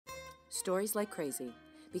Stories like crazy,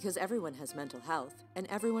 because everyone has mental health, and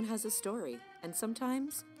everyone has a story, and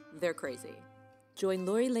sometimes they're crazy. Join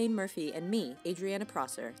Lori Lane Murphy and me, Adriana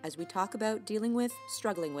Prosser, as we talk about dealing with,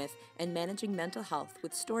 struggling with, and managing mental health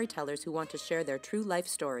with storytellers who want to share their true life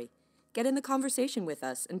story. Get in the conversation with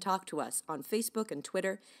us and talk to us on Facebook and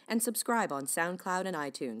Twitter, and subscribe on SoundCloud and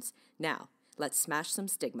iTunes. Now, let's smash some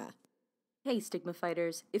stigma. Hey, Stigma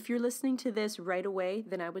Fighters, if you're listening to this right away,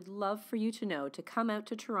 then I would love for you to know to come out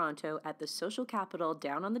to Toronto at the Social Capital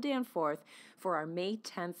down on the Danforth for our May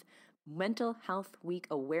 10th Mental Health Week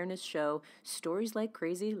Awareness Show, Stories Like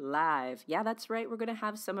Crazy Live. Yeah, that's right. We're going to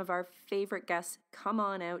have some of our favorite guests come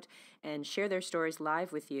on out and share their stories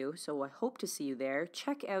live with you. So I hope to see you there.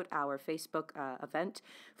 Check out our Facebook event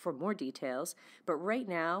for more details. But right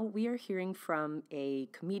now, we are hearing from a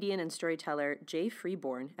comedian and storyteller, Jay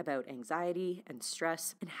Freeborn, about anxiety and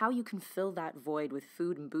stress and how you can fill that void with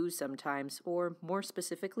food and booze sometimes, or more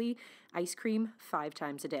specifically, ice cream 5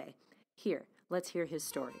 times a day. Here, let's hear his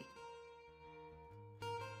story.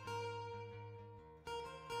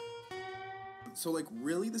 So, like,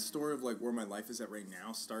 really the story of, like, where my life is at right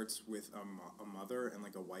now starts with a mother and,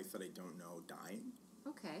 like, a wife that I don't know dying.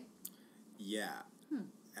 Okay. Yeah.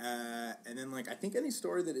 And then, like, I think any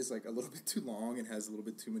story that is, like, a little bit too long and has a little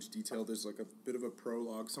bit too much detail, there's, like, a bit of a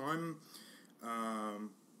prologue. So I'm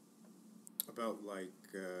about, like,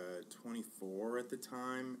 24 at the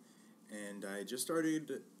time, and I just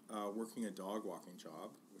started working a dog walking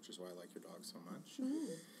job, which is why I like your dog so much.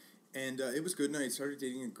 And it was good, and I started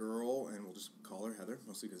dating a girl, and we'll just call her Heather,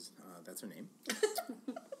 mostly because that's her name.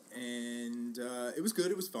 And it was good,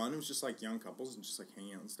 it was fun, it was just like young couples and just like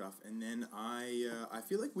hanging out and stuff. And then I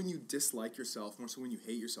feel like when you dislike yourself, more so when you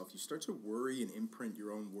hate yourself, you start to worry and imprint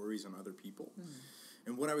your own worries on other people.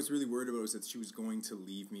 And what I was really worried about was that she was going to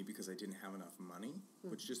leave me because I didn't have enough money,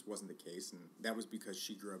 which just wasn't the case. And that was because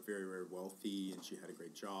she grew up very, very wealthy, and she had a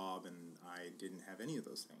great job, and I didn't have any of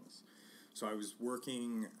those things. So I was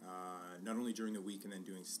working not only during the week and then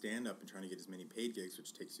doing stand-up and trying to get as many paid gigs,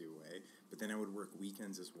 which takes you away, but then I would work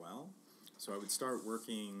weekends as well. So I would start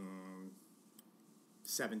working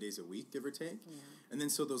 7 days a week, give or take. Yeah. And then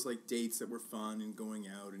so those, like, dates that were fun and going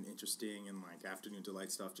out and interesting and, like, afternoon delight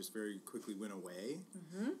stuff just very quickly went away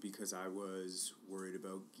because I was worried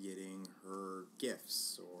about getting her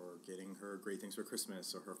gifts or getting her great things for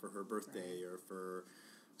Christmas or for her birthday or for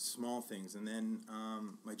small things. And then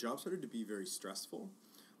my job started to be very stressful.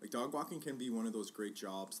 Like, dog walking can be one of those great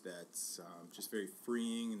jobs that's just very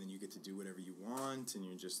freeing, and then you get to do whatever you want, and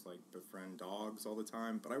you just, like, befriend dogs all the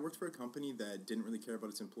time. But I worked for a company that didn't really care about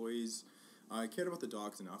its employees. I cared about the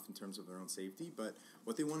dogs enough in terms of their own safety, but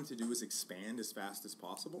what they wanted to do was expand as fast as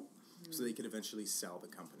possible so they could eventually sell the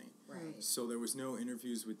company. Right. So there was no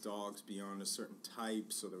interviews with dogs beyond a certain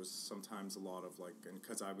type, so there was sometimes a lot of, like, and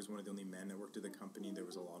because I was one of the only men that worked at the company, there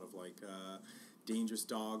was a lot of, like, dangerous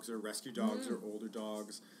dogs or rescue dogs or older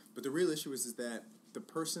dogs. But the real issue is that the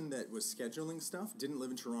person that was scheduling stuff didn't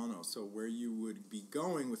live in Toronto, so where you would be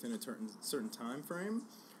going within a certain time frame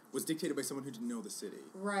was dictated by someone who didn't know the city.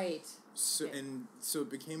 Right. So and so it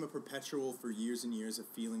became a perpetual for years and years of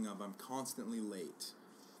feeling of I'm constantly late.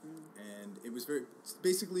 And it was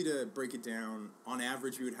basically, to break it down, on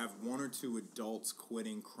average we would have 1 or 2 adults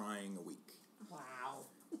quitting crying a week. Wow.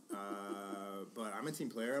 But I'm a team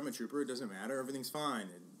player, I'm a trooper, it doesn't matter, everything's fine,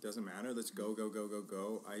 it doesn't matter, let's go, go, go, go,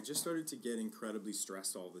 go. I just started to get incredibly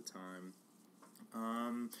stressed all the time.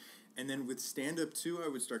 And then with stand-up too, I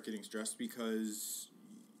would start getting stressed because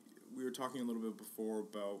we were talking a little bit before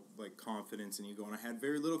about, like, confidence and ego, and I had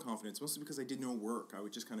very little confidence, mostly because I did no work. I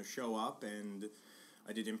would just kind of show up, and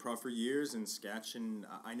I did improv for years and sketch, and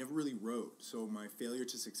I never really wrote, so my failure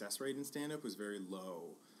to success rate in stand-up was very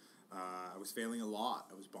low. I was failing a lot.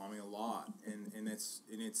 I was bombing a lot, and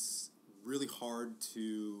it's really hard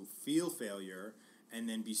to feel failure and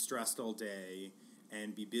then be stressed all day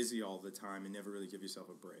and be busy all the time and never really give yourself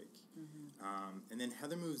a break. And then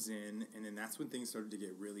Heather moves in, and then that's when things started to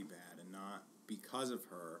get really bad, and not because of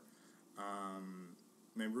her.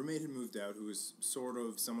 My roommate had moved out, who was sort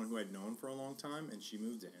of someone who I'd known for a long time, and she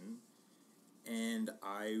moved in. And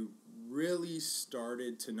I really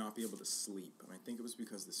started to not be able to sleep. And I think it was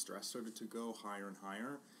because the stress started to go higher and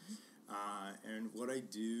higher. And what I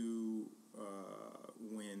do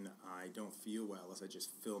when I don't feel well is I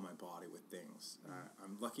just fill my body with things.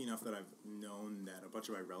 I'm lucky enough that I've known that a bunch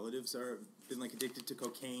of my relatives been, like, addicted to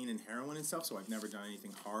cocaine and heroin and stuff, so I've never done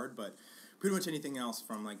anything hard, but pretty much anything else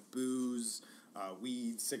from, like, booze,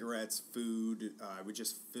 weed, cigarettes, food, I would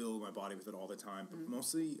just fill my body with it all the time, but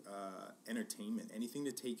mostly entertainment, anything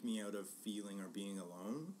to take me out of feeling or being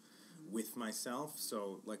alone with myself.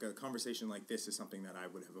 So, like, a conversation like this is something that I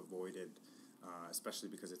would have avoided, especially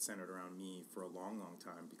because it's centered around me for a long, long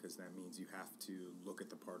time, because that means you have to look at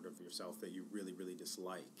the part of yourself that you really, really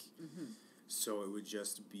dislike. Mm-hmm. So it would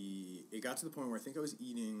just be... It got to the point where I think I was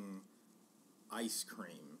eating ice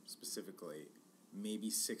cream, specifically, maybe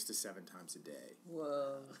 6 to 7 times a day.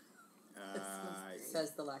 Whoa.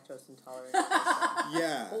 Says the lactose intolerant.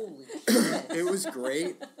 Yeah. Holy shit. It was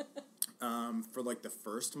great for, like, the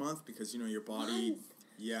first month, because, you know, your body...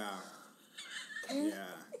 Yeah. Yeah.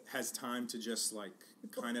 Has time to just, like,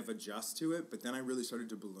 kind of adjust to it. But then I really started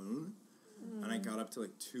to balloon. And I got up to,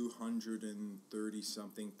 like,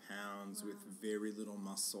 230-something pounds with very little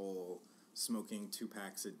muscle, smoking 2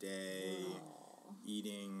 packs a day,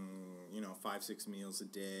 eating, you know, 5-6 meals a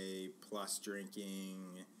day, plus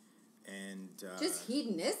drinking, and... just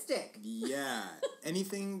hedonistic. Yeah.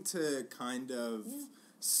 Anything to kind of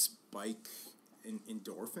spike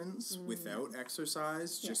endorphins without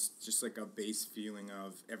exercise, just like a base feeling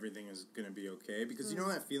of everything is going to be okay, because you know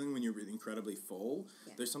that feeling when you're incredibly full,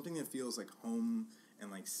 there's something that feels like home and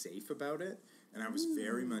like safe about it, and I was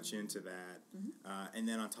very much into that. And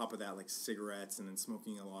then on top of that, like cigarettes, and then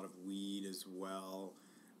smoking a lot of weed as well,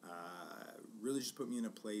 really just put me in a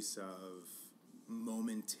place of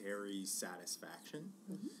momentary satisfaction.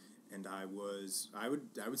 And I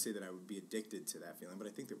would say that I would be addicted to that feeling, but I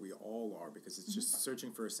think that we all are, because it's just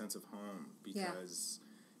searching for a sense of home, because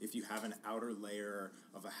if you have an outer layer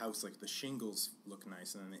of a house, like the shingles look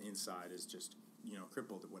nice, and then the inside is just, you know,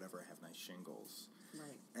 crippled or whatever, I have nice shingles.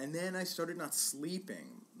 Right. And then I started not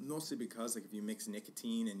sleeping, mostly because, like, if you mix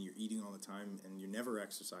nicotine and you're eating all the time and you never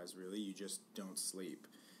exercise really, you just don't sleep.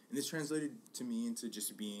 And this translated to me into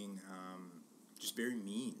just being just very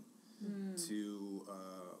mean to,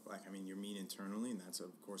 like, I mean, you're mean internally, and that's,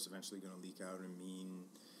 of course, eventually going to leak out and mean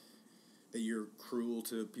that you're cruel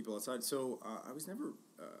to people outside. So I was never,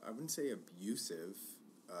 I wouldn't say abusive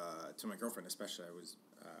to my girlfriend, especially.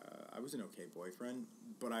 I was an okay boyfriend,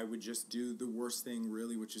 but I would just do the worst thing,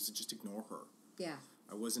 really, which is to just ignore her. Yeah.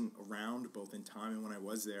 I wasn't around both in time, and when I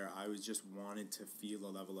was there, I was just wanted to feel a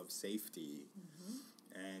level of safety.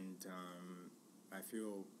 And I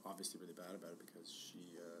feel obviously really bad about it, because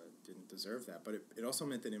she didn't deserve that. But it also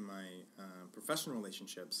meant that in my professional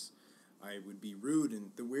relationships, I would be rude.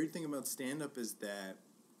 And the weird thing about stand-up is that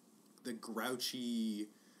the grouchy,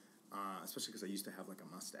 especially because I used to have, like, a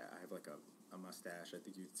mustache. I have, like, a mustache. I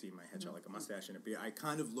think you'd see my headshot, like a mustache and a beard. I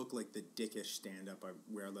kind of look like the dickish stand-up. I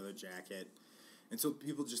wear a leather jacket. And so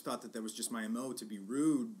people just thought that was just my MO, to be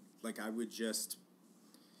rude. Like, I would just...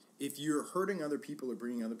 If you're hurting other people or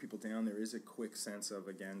bringing other people down, there is a quick sense of,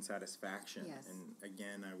 again, satisfaction. Yes. And,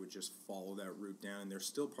 again, I would just follow that route down. And there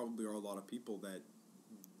still probably are a lot of people that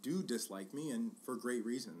do dislike me, and for great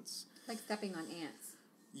reasons. Like stepping on ants.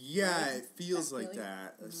 Yeah, Right? it feels That like feeling?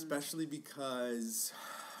 that, especially because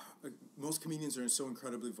most comedians are so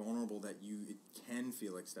incredibly vulnerable that it can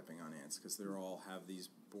feel like stepping on ants, because they all have these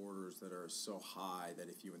borders that are so high that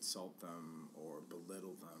if you insult them or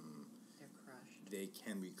belittle them, they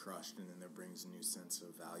can be crushed, and then that brings a new sense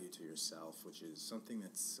of value to yourself, which is something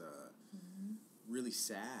that's really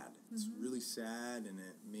sad. It's really sad, and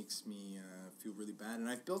it makes me feel really bad. And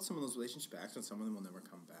I've built some of those relationships back, so some of them will never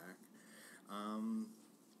come back.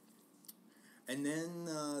 And then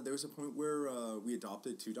there was a point where we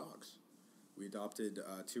adopted 2 dogs. We adopted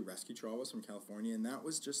 2 rescue chihuahuas from California, and that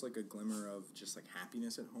was just like a glimmer of just like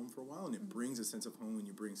happiness at home for a while, and it brings a sense of home when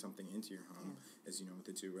you bring something into your home, as you know, with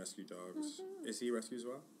the 2 rescue dogs. Is he a rescue as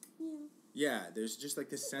well? Yeah, there's just like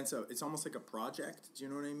this sense of, it's almost like a project, do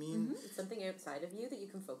you know what I mean? It's something outside of you that you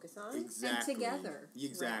can focus on. Exactly. And together.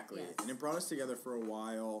 Exactly. Right, yes. And it brought us together for a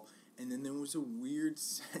while, and then there was a weird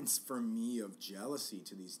sense for me of jealousy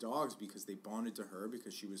to these dogs, because they bonded to her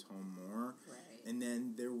because she was home more. Right. And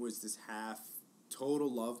then there was this half total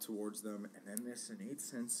love towards them, and then this innate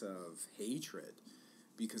sense of hatred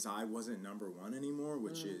because I wasn't number one anymore,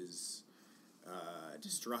 which is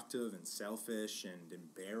destructive and selfish and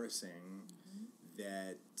embarrassing,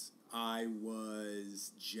 that I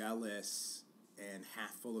was jealous and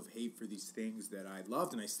half full of hate for these things that I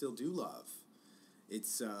loved and I still do love.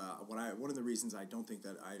 It's one of the reasons I don't think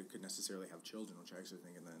that I could necessarily have children, which I actually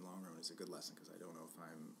think in the long run is a good lesson, because I don't know if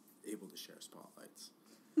I'm able to share spotlights.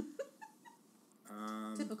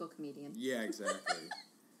 Typical comedian. Yeah, exactly.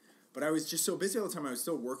 But I was just so busy all the time. I was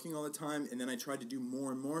still working all the time, and then I tried to do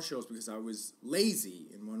more and more shows because I was lazy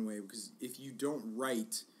in one way. Because if you don't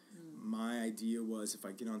write, my idea was if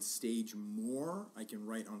I get on stage more, I can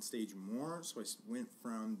write on stage more. So I went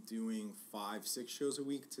from doing 5-6 shows a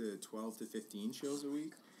week to 12 to 15 shows a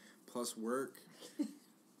week, plus work.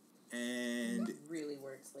 And You really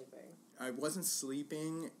weren't sleeping. I wasn't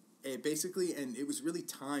sleeping. It basically, and it was really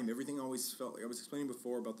timed. Everything always felt like, I was explaining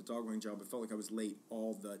before about the dog running job, it felt like I was late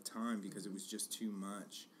all the time because it was just too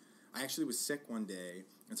much. I actually was sick one day,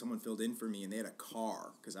 and someone filled in for me, and they had a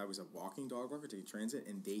car, because I was a walking dog walker taking transit,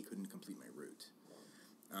 and they couldn't complete my route.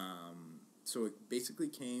 So it basically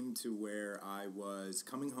came to where I was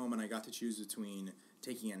coming home, and I got to choose between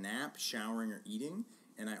taking a nap, showering, or eating,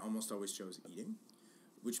 and I almost always chose eating,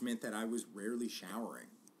 which meant that I was rarely showering,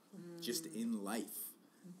 just in life.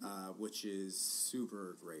 Which is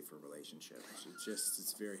super great for relationships.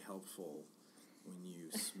 It's very helpful when you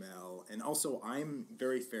smell. And also, I'm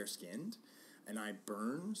very fair-skinned, and I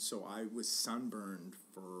burn, so I was sunburned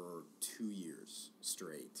for 2 years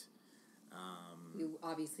straight. You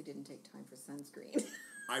obviously didn't take time for sunscreen.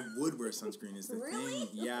 I would wear sunscreen is the Really? thing.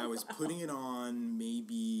 Yeah, I was putting it on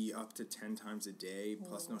maybe up to 10 times a day,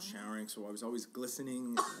 plus no showering, so I was always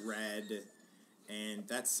glistening red. And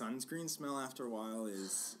that sunscreen smell after a while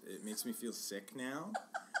it makes me feel sick now.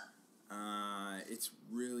 It's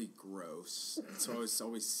really gross. It's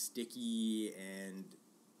always sticky and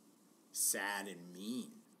sad and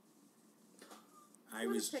mean.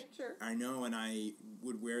 Picture. I know, and I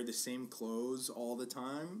would wear the same clothes all the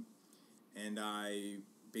time, and I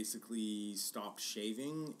basically stopped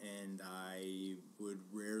shaving, and I would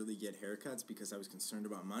rarely get haircuts because I was concerned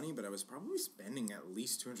about money, but I was probably spending at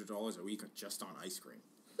least $200 a week just on ice cream.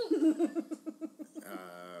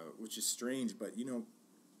 Which is strange, but,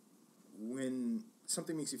 when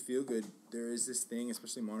something makes you feel good, there is this thing,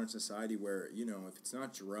 especially in modern society, where, if it's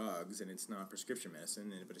not drugs and it's not prescription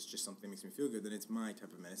medicine, but it's just something that makes me feel good, then it's my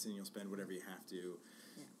type of medicine. You'll spend whatever you have to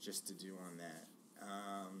just to do on that.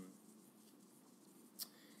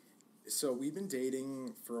 So we've been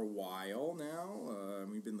dating for a while now.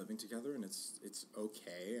 We've been living together, and it's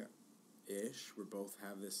okay-ish. We both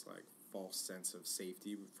have this, false sense of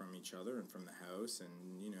safety from each other and from the house, and,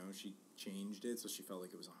 she changed it so she felt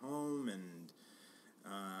like it was a home, and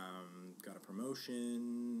got a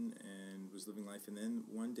promotion and was living life. And then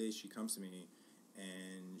one day she comes to me,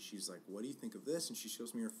 and she's like, "What do you think of this?" And she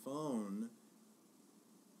shows me her phone,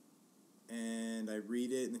 and I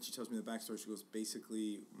read it, and then she tells me the backstory. She goes,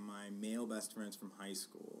 basically, my male best friends from high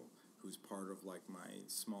school, who's part of, my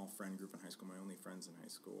small friend group in high school, my only friends in high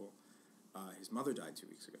school, his mother died 2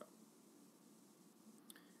 weeks ago.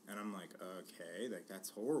 And I'm like, okay, that's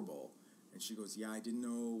horrible. And she goes, yeah, I didn't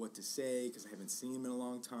know what to say because I haven't seen him in a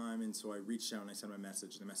long time. And so I reached out and I sent him a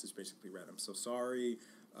message. And the message basically read, "I'm so sorry.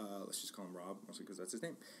 Let's just call him Rob, mostly because that's his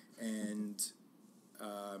name. And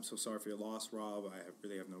I'm so sorry for your loss, Rob. I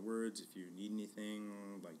really have no words. If you need anything,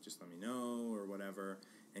 just let me know or whatever."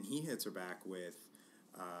 And he hits her back with,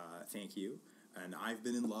 "Thank you. And I've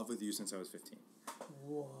been in love with you since I was 15.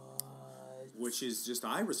 What? Which is just,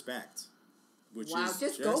 I respect. Which Wow, is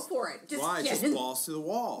just go for it. Just why? get Just in. balls to the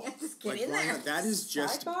wall. Yeah, just get in there. That is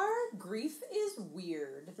just... Sidebar, grief is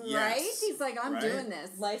weird. Yes, right? He's like, I'm right? doing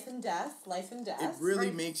this. Life and death. It really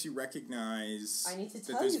makes you recognize I need to that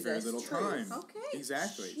tell there's you very this little truth. time. Okay.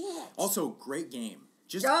 Exactly. Shit. Also, great game.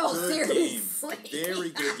 Just Oh, good seriously. game.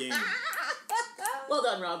 Very good game. Well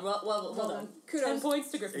done, Rob. Well done. Kudos. 10 points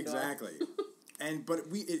to Gryffindor. Exactly. But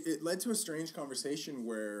it led to a strange conversation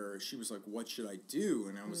where she was like, "What should I do?"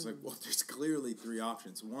 And I was like, "Well, there's clearly 3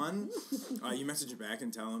 options. One, you message him back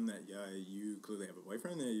and tell him that you clearly have a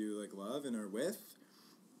boyfriend that you love and are with,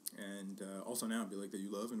 and also now be like that you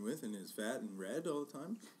love and with and is fat and red all the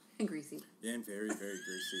time, And greasy. yeah, and very very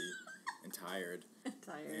greasy and tired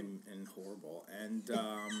Tired. and horrible, and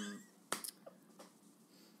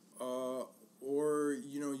or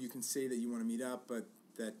you can say that you want to meet up, but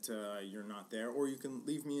that you're not there, or you can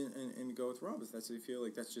leave me and go with Rob if that's what you feel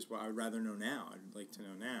like. That's just what I'd rather know now. I'd like to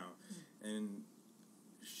know now. And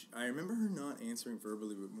I remember her not answering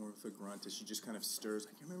verbally, but more with a grunt as she just kind of stirs.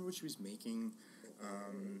 I can't remember what she was making.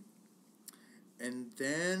 And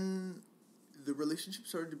then the relationship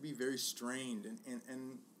started to be very strained,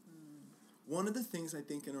 and one of the things I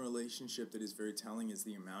think in a relationship that is very telling is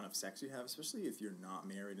the amount of sex you have, especially if you're not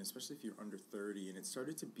married, and especially if you're under 30, and it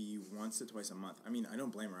started to be once to twice a month. I mean, I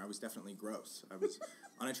don't blame her. I was definitely gross. I was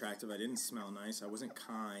unattractive. I didn't smell nice. I wasn't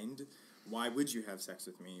kind. Why would you have sex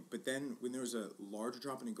with me? But then when there was a larger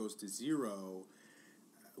drop and it goes to 0,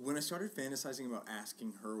 when I started fantasizing about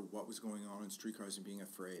asking her what was going on in streetcars and being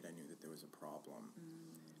afraid, I knew that there was a problem.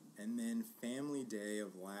 And then Family Day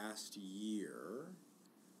of last year,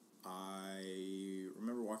 I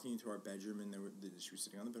remember walking into our bedroom, and she was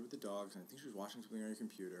sitting on the bed with the dogs, and I think she was watching something on her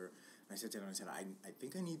computer. And I sat down and I said, I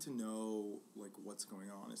think I need to know, what's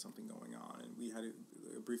going on. Is something going on? And we had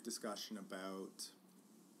a brief discussion about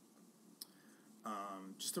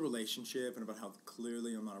just the relationship and about how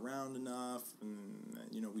clearly I'm not around enough and,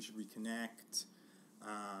 we should reconnect.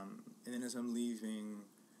 And then as I'm leaving,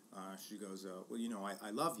 she goes, I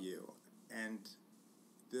love you. And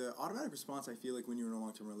the automatic response, I feel like when you're in a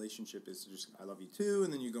long-term relationship is just, I love you too,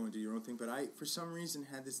 and then you go and do your own thing. But I, for some reason,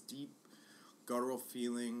 had this deep guttural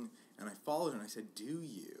feeling, and I followed her, and I said, do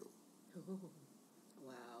you? Ooh.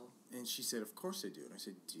 Wow. And she said, of course I do. And I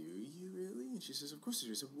said, do you really? And she says, of course I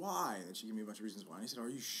do. I said, why? And then she gave me a bunch of reasons why. And I said, are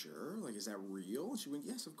you sure? Like, is that real? And she went,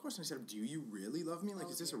 yes, of course. And I said, do you really love me? Like,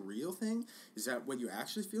 is this a real thing? Is that what you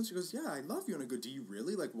actually feel? And she goes, yeah, I love you. And I go, do you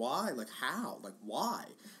really? Like, why? Like, how? Like, why?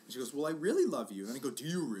 And she goes, well, I really love you. And I go, do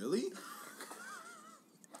you really?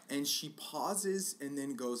 And she pauses and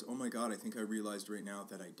then goes, oh my God, I think I realized right now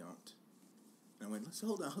that I don't. And I went, let's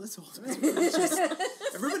hold on.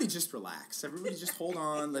 Everybody just relax. Everybody just hold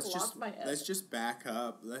on. Let's just back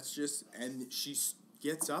up. And she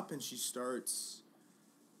gets up and she starts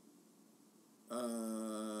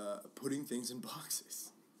putting things in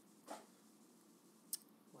boxes.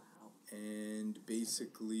 Wow. And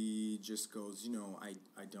basically just goes,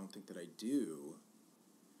 I don't think that I do.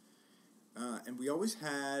 And we always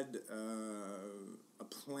had a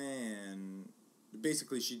plan.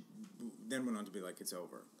 Basically, she then went on to be like, it's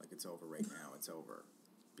over. Like, it's over right now. It's over.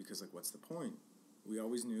 Because, like, what's the point? We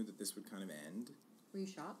always knew that this would kind of end. Were you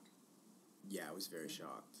shocked? Yeah, I was very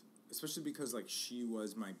shocked. Especially because, like, she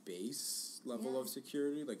was my base level of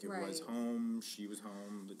security. Like, it was home. She was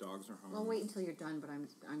home. The dogs were home. Well, wait until you're done, but I'm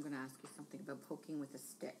going to ask you something about poking with a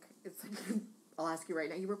stick. It's like, I'll ask you right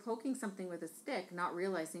now. You were poking something with a stick, not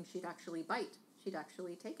realizing she'd actually bite. She'd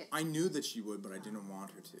actually take it. I knew that she would, but I didn't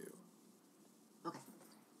want her to. Okay.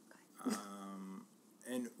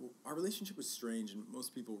 And our relationship was strange, and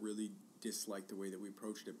most people really disliked the way that we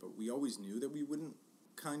approached it, but we always knew that we wouldn't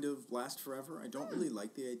kind of last forever. I don't really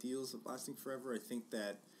like the ideals of lasting forever. I think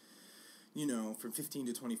that, from 15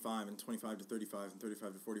 to 25, and 25 to 35, and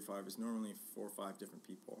 35 to 45 is normally 4 or 5 different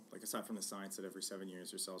people. Like, aside from the science that every 7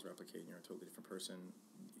 years your cells replicate and you're a totally different person,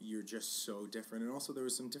 you're just so different. And also there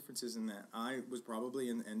was some differences in that I was probably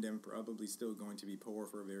and am probably still going to be poor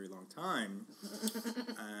for a very long time.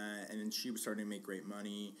 And then she was starting to make great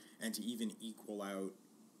money, and to even equal out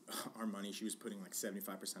our money, she was putting like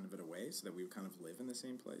 75% of it away so that we would kind of live in the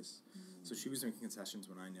same place. So she was making concessions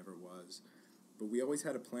when I never was. But we always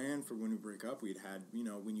had a plan for when we break up. We'd had,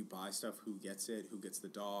 when you buy stuff, who gets it, who gets the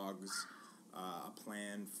dogs, a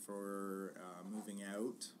plan for moving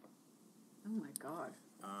out. Oh my God.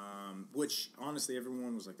 Which, honestly,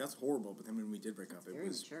 everyone was like, that's horrible. But then when we did break up, it Very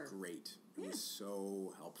was mature. great. It was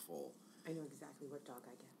so helpful. I know exactly what dog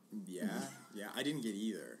I get. Yeah. I didn't get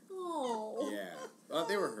either. Oh. Yeah.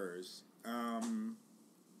 They were hers.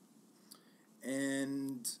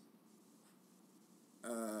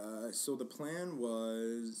 So the plan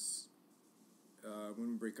was,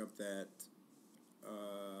 when we break up, that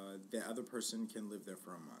the other person can live there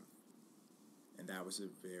for a month. And that was a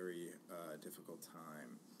very difficult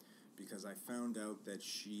time, because I found out that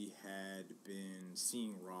she had been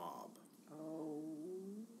seeing Rob. Oh.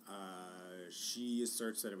 She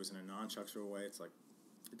asserts that it was in a non-sexual way. It's like,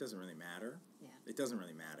 it doesn't really matter. Yeah. It doesn't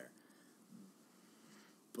really matter.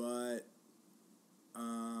 But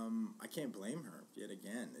I can't blame her yet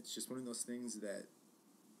again. It's just one of those things that,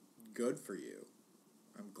 good for you.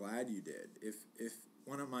 I'm glad you did. If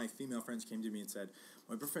one of my female friends came to me and said,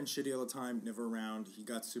 my boyfriend's shitty all the time, never around, he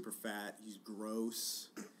got super fat, he's gross,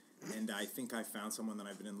 and I think I found someone that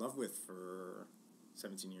I've been in love with for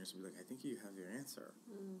 17 years, I'd be like, I think you have your answer.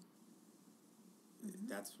 Mm-hmm.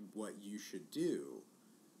 That's what you should do.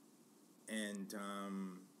 And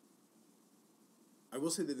I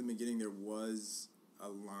will say that in the beginning there was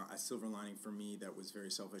a silver lining for me that was very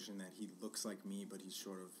selfish, in that he looks like me, but he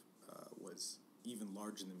sort of was even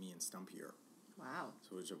larger than me and stumpier. Wow.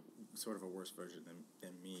 So it was sort of a worse version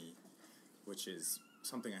than me, which is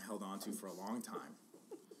something I held on to for a long time.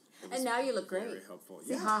 And now you look great. Very helpful.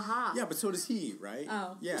 See, yeah. ha-ha. Yeah, but so does he, right?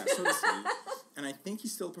 Oh. Yeah, so does he. And I think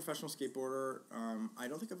he's still a professional skateboarder. I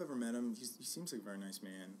don't think I've ever met him. He seems like a very nice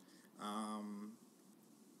man.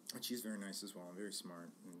 And she's very nice as well, and very smart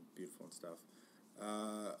and beautiful and stuff.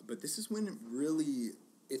 But this is when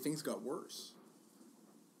things got worse.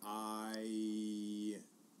 I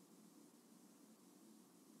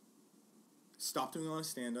stopped doing a lot of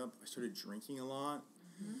stand-up. I started drinking a lot.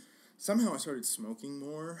 Mm-hmm. Somehow I started smoking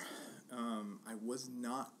more. I was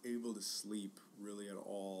not able to sleep really at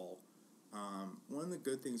all. One of the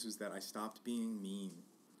good things was that I stopped being mean.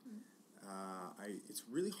 It's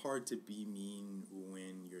really hard to be mean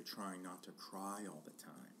when you're trying not to cry all the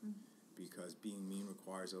time, because being mean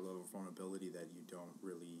requires a little vulnerability that you don't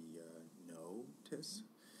really know. notice.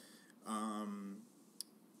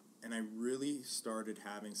 And I really started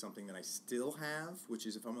having something that I still have, which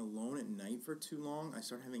is if I'm alone at night for too long, I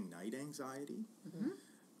start having night anxiety. Mm-hmm.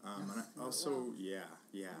 And I also,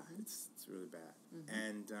 it's really bad.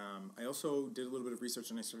 And I also did a little bit of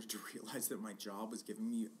research, and I started to realize that my job was giving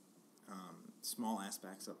me small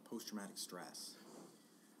aspects of post-traumatic stress.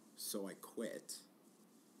 So I quit,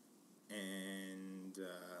 and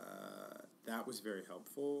that was very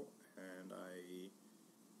helpful, and I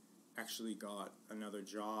actually got another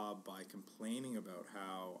job by complaining about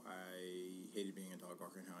how I hated being a dog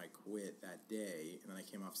walker and how I quit that day. And then I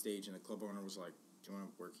came off stage, and the club owner was like, "Do you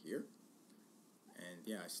want to work here?" And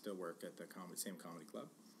yeah, I still work at the same comedy club.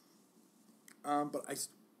 But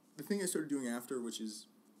the thing I started doing after, which is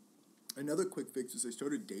another quick fix, is I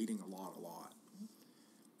started dating a lot.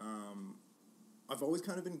 I've always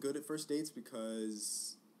kind of been good at first dates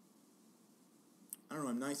because, I don't know,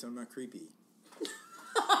 I'm nice and I'm not creepy.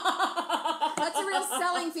 That's a real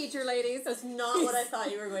selling feature, ladies. That's not what I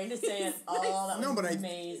thought you were going to say at all. That was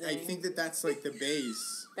amazing. I think that's like the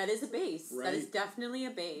base. That is a base. Right? That is definitely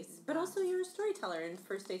a base. But also you're a storyteller, and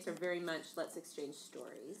first dates are very much let's exchange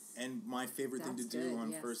stories. And my favorite thing to That's do good,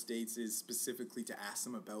 on yes. first dates is specifically to ask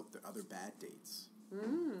them about the other bad dates.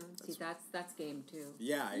 See, that's game too.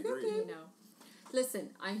 Yeah, I agree. You know,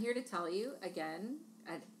 listen, I'm here to tell you again,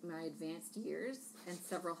 at my advanced years and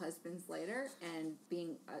several husbands later, and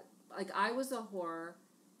being I was a whore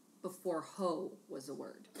before hoe was a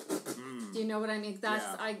word. Do you know what I mean? That's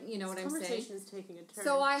you know what I'm saying. Conversation is taking a turn.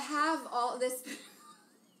 So I have all this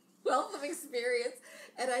wealth of experience,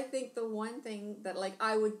 and I think the one thing that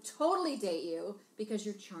I would totally date you because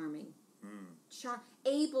you're charming.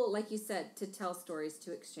 Able, like you said, to tell stories,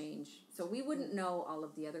 to exchange. So we wouldn't know all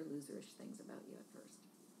of the other loserish things about you at first.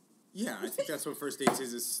 Yeah, I think that's what first dates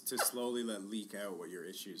is to slowly leak out what your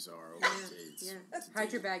issues are over dates. Yeah.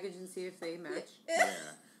 Hide your baggage and see if they match. Yeah.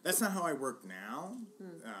 That's not how I work now.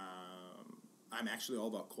 I'm actually all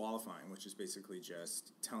about qualifying, which is basically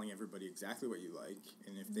just telling everybody exactly what you like,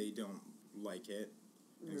 and if they don't like it,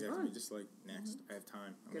 just like, next, I have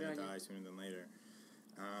time. I'm going to die sooner than later.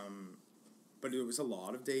 But it was a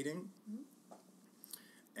lot of dating,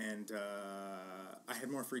 and I had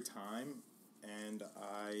more free time, and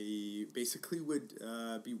I basically would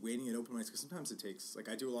be waiting at open mics, because sometimes it takes,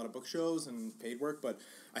 I do a lot of book shows and paid work, but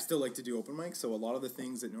I still like to do open mics, so a lot of the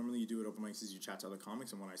things that normally you do at open mics is you chat to other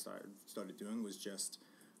comics, and what I started doing was just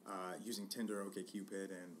using Tinder,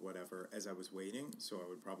 OkCupid, and whatever as I was waiting, so I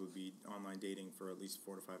would probably be online dating for at least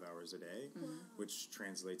 4 to 5 hours a day, which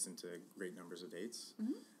translates into great numbers of dates.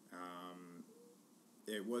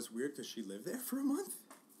 It was weird because she lived there for a month.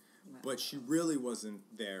 But she really wasn't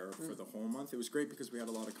there for the whole month. It was great because we had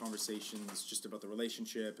a lot of conversations just about the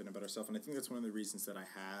relationship and about ourselves. And I think that's one of the reasons that I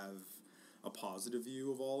have a positive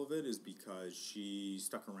view of all of it, is because she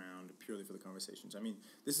stuck around purely for the conversations. I mean,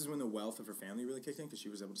 this is when the wealth of her family really kicked in, because she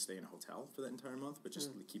was able to stay in a hotel for that entire month, but just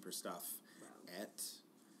keep her stuff at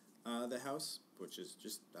the house, which is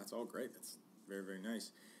that's all great. That's very, very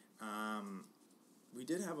nice. We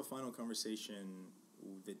did have a final conversation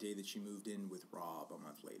the day that she moved in with Rob a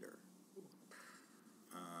month later.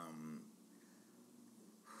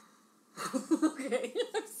 Okay,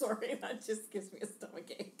 I'm sorry, that just gives me a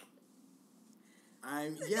stomachache. I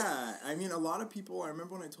mean, a lot of people, I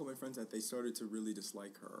remember when I told my friends that, they started to really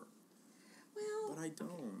dislike her. Well, But I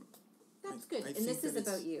don't. that's good. I And think this is that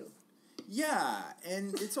about you. Yeah,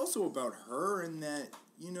 and it's also about her, in that,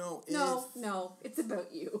 No, it's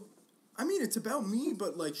about you. I mean, it's about me,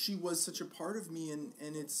 but, she was such a part of me, and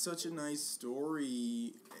it's such a nice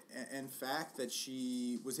story and fact that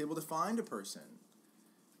she was able to find a person.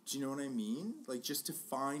 Do you know what I mean? Just to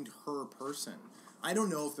find her person. I don't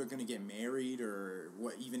know if they're going to get married, or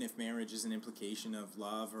what, even if marriage is an implication of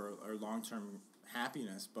love or long-term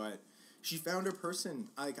happiness, but she found her person.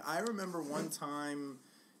 I remember one time,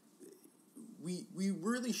 we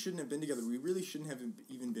really shouldn't have been together. We really shouldn't have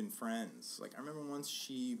even been friends. I remember once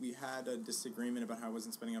we had a disagreement about how I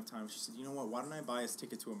wasn't spending enough time. She said, "You know what, why don't I buy us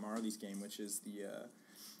ticket to a Marlies game," which is the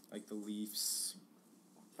Leafs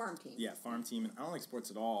Farm team. Yeah, farm team. And I don't like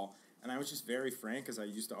sports at all. And I was just very frank, as I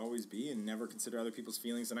used to always be, and never consider other people's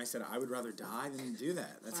feelings. And I said, I would rather die than do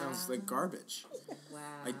that. That sounds like garbage. Wow.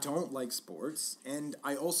 I don't like sports. And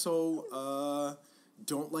I also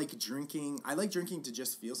don't like drinking. I like drinking to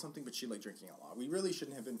just feel something, but she liked drinking a lot. We really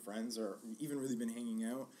shouldn't have been friends or even really been hanging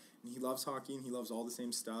out. And he loves hockey, and he loves all the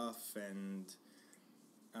same stuff. And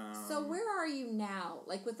so where are you now?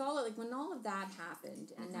 With all of, when all of that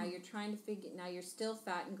happened, and now you're trying to now you're still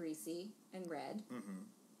fat and greasy and red.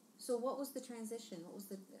 So what was the transition?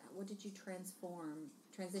 What did you transform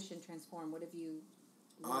transform? What have you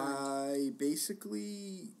learned?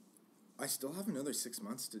 I still have another 6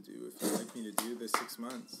 months to do if you'd like me to do the 6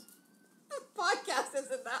 months. The podcast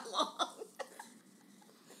isn't that long.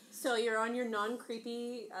 So you're on your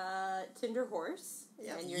non-creepy Tinder horse,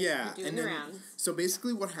 and you're doing the rounds. So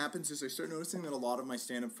basically what happens is I start noticing that a lot of my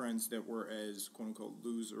stand-up friends that were as quote-unquote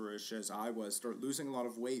loserish as I was start losing a lot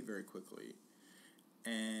of weight very quickly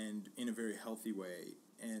and in a very healthy way.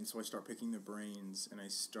 And so I start picking their brains, and I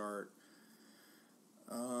start...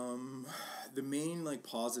 the main, like,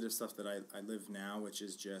 positive stuff that I live now, which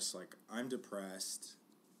is just, like, I'm depressed.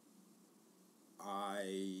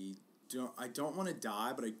 I don't want to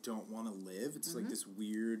die, but I don't want to live. It's like this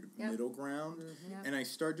weird middle ground. Mm-hmm. And I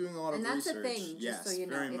start doing a lot of research. And that's a thing, just so you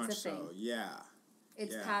know. Very it's much a thing. so. Yeah.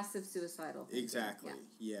 It's passive suicidal. Exactly.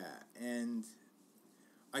 Yeah. And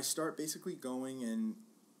I start basically going and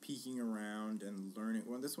peeking around and learning.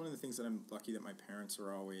 Well, that's one of the things that I'm lucky that my parents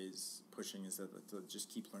are always pushing is that to just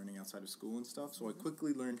keep learning outside of school and stuff. So I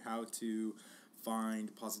quickly learned how to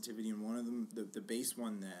find positivity, and one of them, the base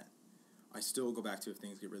one that I still go back to if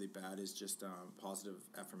things get really bad, is just positive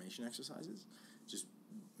affirmation exercises,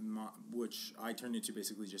 which I turned into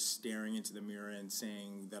basically just staring into the mirror and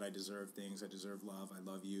saying that I deserve things, I deserve love, I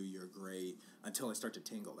love you, you're great, until I start to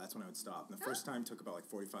tingle. That's when I would stop. And the first time took about like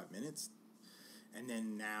 45 minutes, and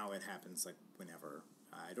then now it happens like whenever.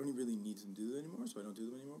 I don't really need to do them anymore, so I don't do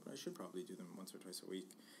them anymore, but I should probably do them once or twice a week.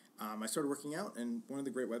 I started working out, and one of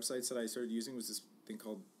the great websites that I started using was this thing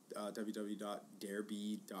called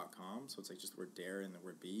www.darebee.com. So it's like just the word dare and the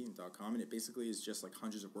word be and .com, and it basically is just like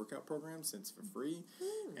hundreds of workout programs, and it's for free.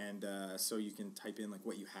 And so you can type in like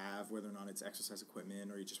what you have, whether or not it's exercise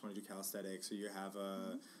equipment, or you just want to do calisthenics, or you have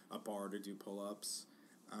a bar to do pull-ups.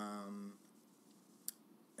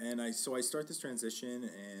 And I start this transition,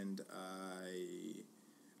 and I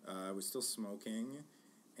was still smoking,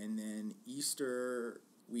 and then Easter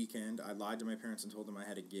weekend, I lied to my parents and told them I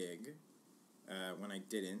had a gig, when I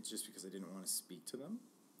didn't, just because I didn't want to speak to them,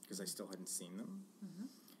 because I still hadn't seen them. Mm-hmm.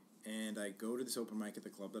 And I go to this open mic at the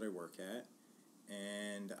club that I work at,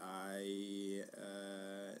 and I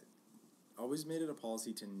always made it a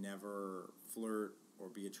policy to never flirt or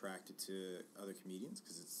be attracted to other comedians,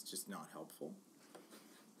 because it's just not helpful.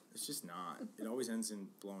 It's just not. It always ends in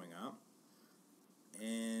blowing up.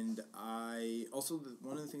 And I also,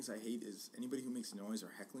 one of the things I hate is anybody who makes noise or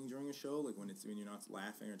heckling during a show, like when you're not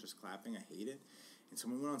laughing or just clapping. I hate it. And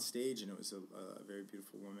someone went on stage, and it was a very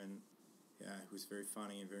beautiful woman, who was very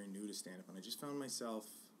funny and very new to stand-up. And I just found myself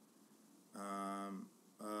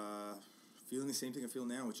feeling the same thing I feel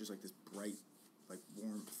now, which is like this bright, like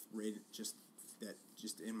warmth, just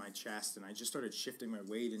in my chest. And I just started shifting my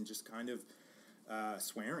weight and just kind of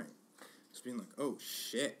swearing, just being like, oh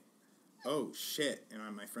shit,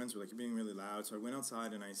 and my friends were like, you're being really loud. So I went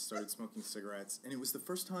outside and I started smoking cigarettes, and it was the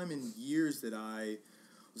first time in years that I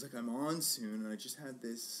was like, I'm on soon, and I just had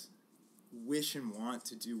this wish and want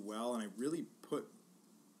to do well, and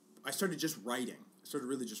I started just writing. I started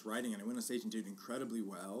really just writing, and I went on stage and did incredibly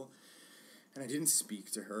well. And I didn't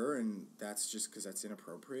speak to her, and that's just because that's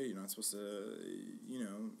inappropriate. You're not supposed to,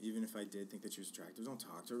 even if I did think that she was attractive, don't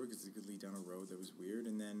talk to her, because it could lead down a road that was weird.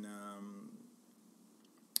 And then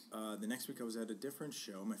the next week I was at a different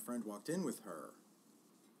show. My friend walked in with her,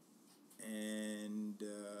 and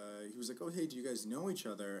he was like, oh, hey, do you guys know each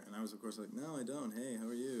other? And I was, of course, like, no, I don't. Hey, how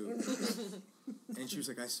are you? And she was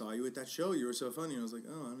like, I saw you at that show. You were so funny. And I was like,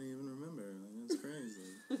 oh, I don't even remember. Like, that's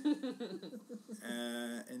crazy.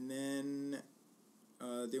 And then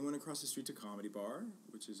they went across the street to Comedy Bar,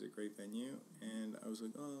 which is a great venue, and I was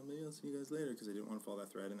like, oh, maybe I'll see you guys later, because I didn't want to follow that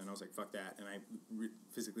thread. And then I was like, fuck that, and I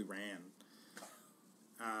physically ran.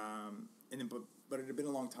 And then, but it had been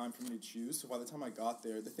a long time for me to choose, so by the time I got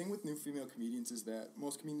there, the thing with new female comedians is that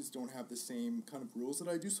most comedians don't have the same kind of rules that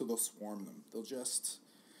I do, so they'll swarm them. They'll just...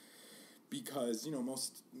 Because, you're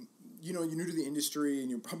new to the industry, and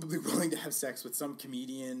you're probably willing to have sex with some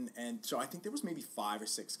comedian, and so I think there was maybe 5 or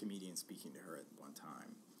 6 comedians speaking to her at one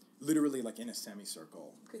time. Literally, like, in a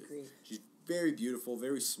semicircle. Good grief. She's very beautiful,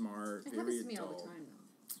 very smart, it very happens to me all adult. the time, though.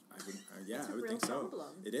 I would think so.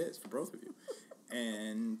 It is, for both of you.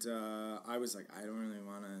 And I was like, I don't really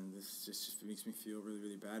want to, this just makes me feel really,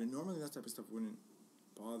 really bad. And normally that type of stuff wouldn't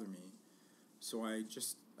bother me. So I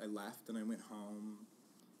left, and I went home.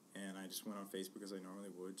 And I just went on Facebook, as I normally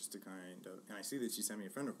would, just to kind of... And I see that she sent me a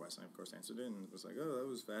friend request, and I, of course, answered it, and was like, oh, that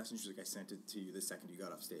was fast. And she's like, I sent it to you the second you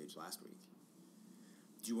got off stage last week.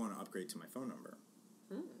 Do you want to upgrade to my phone number?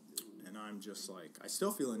 And I'm just like... I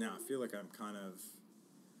still feel it now. I feel like I'm kind of...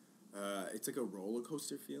 it's like a roller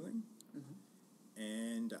coaster feeling. Mm-hmm.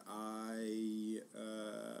 And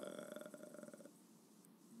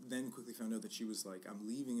then quickly found out that she was like, I'm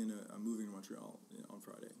moving to Montreal on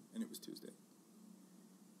Friday, and it was Tuesday.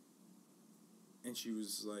 And she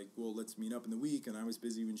was like, well, let's meet up in the week, and I was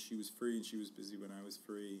busy when she was free, and she was busy when I was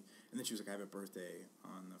free. And then she was like, I have a birthday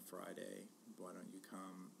on the Friday, why don't you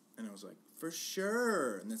come? And I was like, for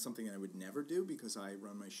sure! And that's something I would never do, because I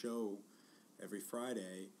run my show every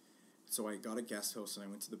Friday. So I got a guest host, and I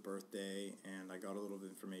went to the birthday, and I got a little bit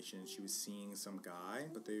of information. She was seeing some guy,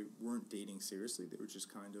 but they weren't dating seriously. They were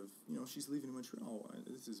just kind of, she's leaving in Montreal.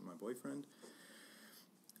 This is my boyfriend.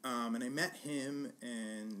 And I met him,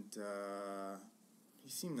 and he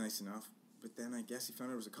seemed nice enough. But then I guess he found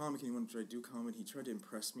out I was a comic, and he wanted to try to do comedy. He tried to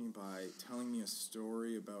impress me by telling me a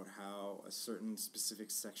story about how a certain specific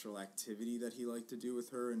sexual activity that he liked to do with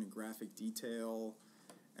her in graphic detail.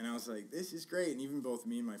 And I was like, this is great. And even both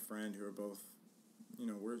me and my friend, who are both,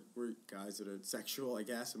 we're guys that are sexual, I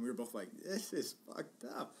guess, and we were both like, this is fucked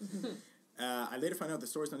up. I later find out the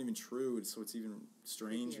story's not even true, so it's even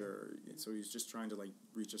stranger. So he's just trying to, like,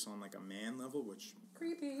 reach us on, like, a man level, which...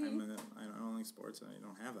 Creepy. I don't like sports, and I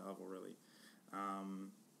don't have that level, really.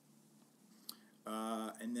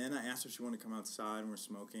 And then I asked her if she wanted to come outside, and we're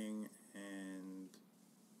smoking, and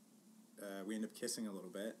we end up kissing a little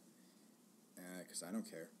bit, because I don't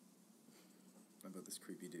care about this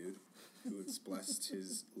creepy dude who expressed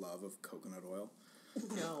his love of coconut oil.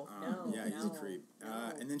 No. Yeah, he's a creep.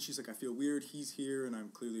 And then she's like, I feel weird, he's here, and I'm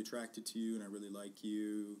clearly attracted to you, and I really like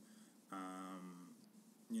you.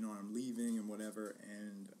 I'm leaving and whatever,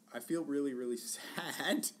 and I feel really, really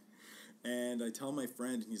sad. And I tell my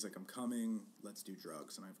friend, and he's like, I'm coming, let's do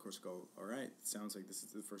drugs. And I, of course, go, all right, sounds like this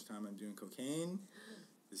is the first time I'm doing cocaine.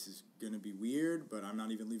 This is going to be weird, but I'm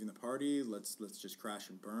not even leaving the party. Let's just crash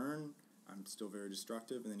and burn. I'm still very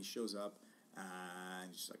destructive. And then he shows up,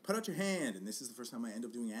 and he's like, put out your hand. And this is the first time I end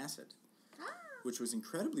up doing acid, which was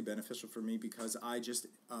incredibly beneficial for me because I just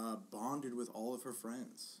bonded with all of her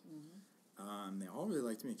friends. Mm-hmm. They all really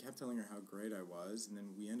liked me. I kept telling her how great I was, and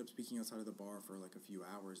then we end up speaking outside of the bar for like a few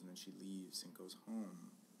hours, and then she leaves and goes home,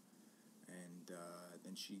 and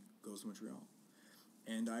then she goes to Montreal.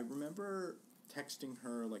 And I remember texting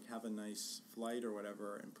her, like, have a nice flight or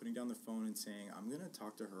whatever, and putting down the phone and saying, I'm going to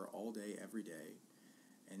talk to her all day, every day,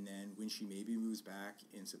 and then when she maybe moves back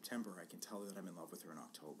in September, I can tell her that I'm in love with her in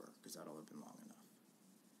October, because that'll have been long enough.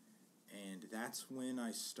 And that's when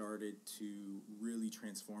I started to really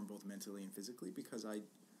transform both mentally and physically, because I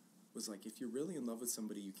was like, if you're really in love with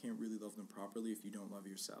somebody, you can't really love them properly if you don't love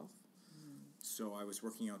yourself. So I was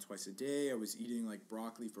working out twice a day. I was eating, like,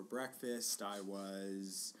 broccoli for breakfast. I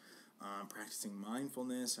was practicing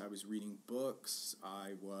mindfulness. I was reading books.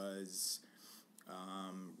 I was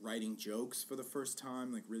writing jokes for the first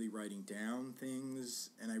time, like really writing down things.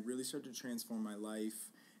 And I really started to transform my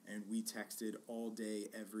life. And we texted all day,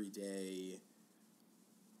 every day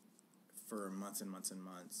for months and months and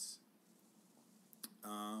months.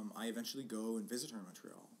 I eventually go and visit her in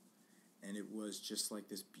Montreal. And it was just like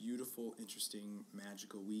this beautiful, interesting,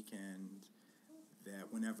 magical weekend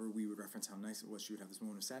that whenever we would reference how nice it was, she would have this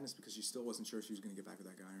moment of sadness because she still wasn't sure if she was going to get back with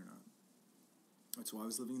that guy or not. And so I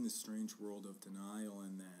was living in this strange world of denial,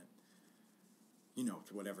 and that,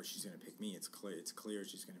 whatever, she's going to pick me. It's clear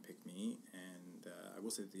she's going to pick me. And I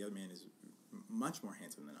will say that the other man is much more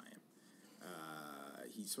handsome than I am.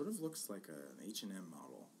 He sort of looks like an H&M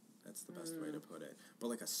model. That's the best way to put it. But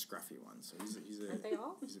like a scruffy one. So he's a Aren't they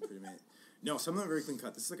all? He's a pretty man. No, some of them are very clean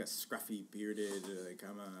cut. This is like a scruffy, bearded, like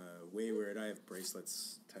I'm a wayward, I have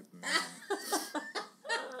bracelets type of man.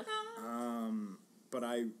 But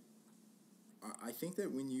I think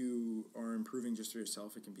that when you are improving just for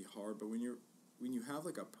yourself, it can be hard. But when you have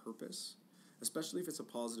like a purpose, especially if it's a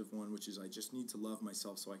positive one, which is I just need to love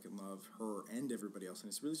myself so I can love her and everybody else. And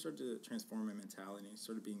it's really started to transform my mentality. I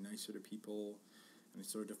started being nicer to people, and I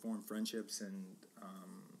started to form friendships, and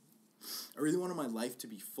I really wanted my life to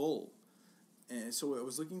be full. And so I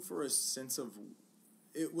was looking for a sense of,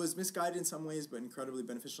 it was misguided in some ways, but incredibly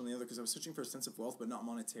beneficial in the other, because I was searching for a sense of wealth, but not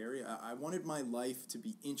monetary. I wanted my life to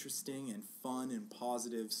be interesting and fun and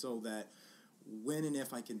positive, so that when and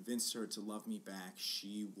if I convinced her to love me back,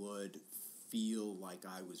 she would feel like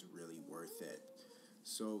I was really worth it.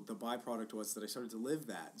 So the byproduct was that I started to live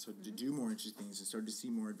that, and started to do more interesting things, and started to see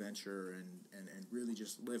more adventure, and really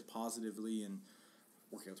just live positively, and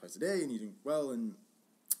working out twice a day, and eating well, and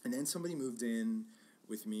then somebody moved in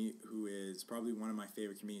with me who is probably one of my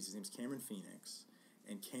favorite comedians. His name's Cameron Phoenix.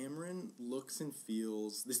 And Cameron looks and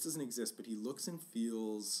feels, this doesn't exist, but he looks and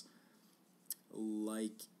feels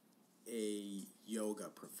like a yoga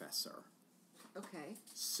professor. Okay.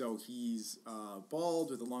 So he's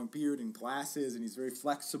bald with a long beard and glasses, and he's very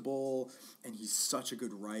flexible, and he's such a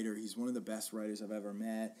good writer. He's one of the best writers I've ever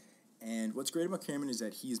met. And what's great about Cameron is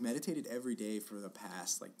that he's meditated every day for the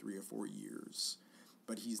past, 3 or 4 years.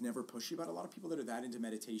 But he's never pushy about it. A lot of people that are that into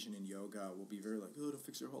meditation and yoga will be very oh, it'll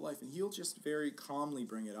fix your whole life. And he'll just very calmly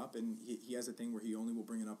bring it up. And he has a thing where he only will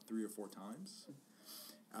bring it up 3 or 4 times.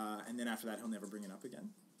 And then after that, he'll never bring it up again.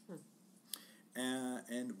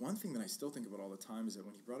 And one thing that I still think about all the time is that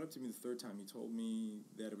when he brought it up to me the 3rd time, he told me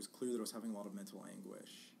that it was clear that I was having a lot of mental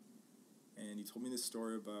anguish. And he told me this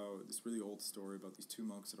really old story about these 2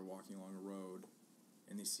 monks that are walking along a road,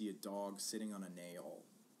 and they see a dog sitting on a nail.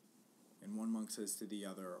 And one monk says to the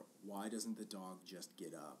other, "Why doesn't the dog just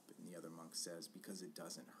get up?" And the other monk says, "Because it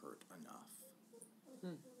doesn't hurt enough."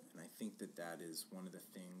 And I think that is one of the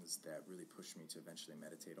things that really pushed me to eventually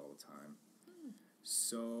meditate all the time.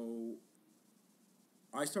 So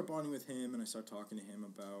I start bonding with him, and I start talking to him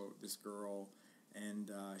about this girl,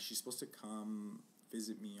 and she's supposed to come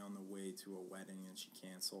visit me on the way to a wedding, and she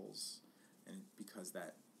cancels, and because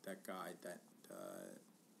that guy that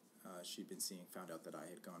she'd been seeing found out that I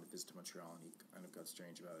had gone to visit to Montreal, and he kind of got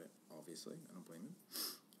strange about it, obviously. I don't blame him.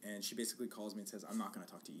 And she basically calls me and says, "I'm not going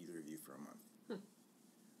to talk to either of you for a month."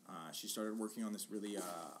 She started working on this really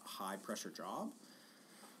high-pressure job,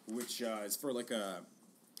 which is for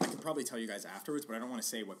I can probably tell you guys afterwards, but I don't want to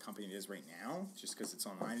say what company it is right now, just because it's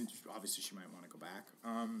online. Obviously, she might want to go back.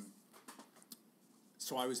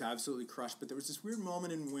 So I was absolutely crushed, but there was this weird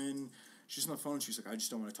moment in when she's on the phone, and she's like, "I just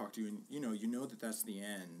don't want to talk to you," and you know that's the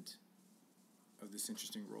end of this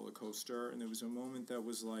interesting roller coaster, and there was a moment that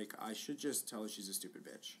was like, I should just tell her she's a stupid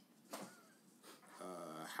bitch.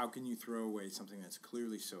 How can you throw away something that's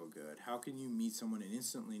clearly so good? How can you meet someone and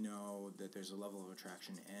instantly know that there's a level of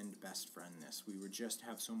attraction and best friendness? We would just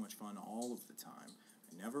have so much fun all of the time.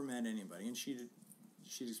 I never met anybody, and she'd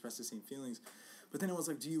expressed the same feelings. But then it was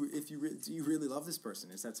like, do you really love this person?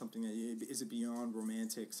 Is that something is it beyond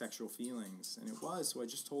romantic sexual feelings? And it was. So I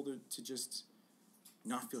just told her to just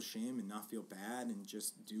not feel shame and not feel bad and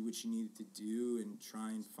just do what she needed to do and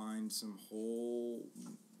try and find some hole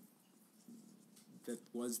that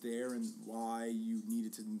was there and why you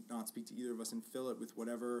needed to not speak to either of us and fill it with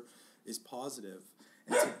whatever is positive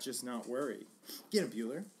and to just not worry. Get him,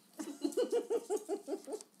 Bueller.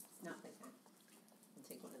 Not like that. I'll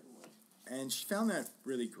take one of them away. And she found that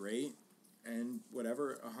really great, and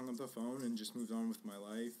whatever, I hung up the phone and just moved on with my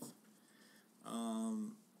life.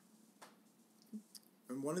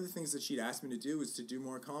 And one of the things that she'd asked me to do was to do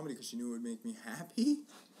more comedy because she knew it would make me happy.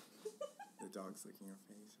 The dog's licking her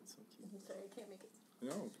face. It's so cute. I'm sorry, I can't make it.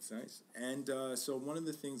 No, it's nice. And so one of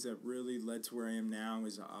the things that really led to where I am now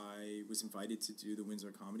is I was invited to do the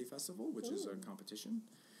Windsor Comedy Festival, which is a competition.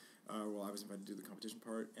 I was invited to do the competition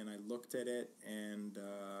part, and I looked at it, and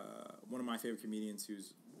one of my favorite comedians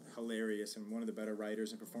who's hilarious and one of the better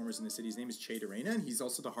writers and performers in the city, his name is Che Dorena, and he's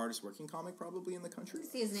also the hardest working comic probably in the country. I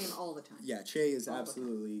see his name all the time. Yeah, Che is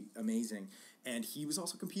absolutely amazing. And he was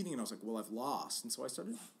also competing, and I was like, well, I've lost. And so I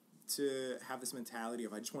started to have this mentality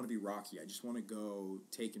of I just want to be Rocky. I just want to go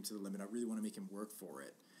take him to the limit. I really want to make him work for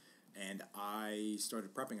it. And I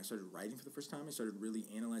started prepping. I started writing for the first time. I started really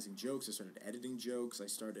analyzing jokes. I started editing jokes. I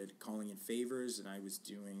started calling in favors, and I was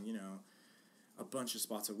doing, a bunch of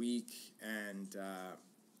spots a week. And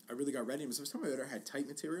I really got ready. It was the first time I ever had tight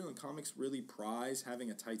material, and comics really prize having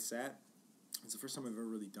a tight set. It's the first time I've ever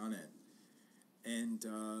really done it. And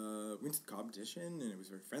we went to the competition, and it was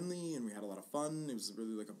very friendly, and we had a lot of fun. It was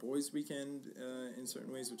really like a boys' weekend in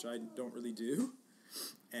certain ways, which I don't really do.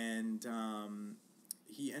 And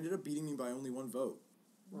he ended up beating me by only 1 vote,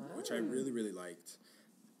 which I really, really liked.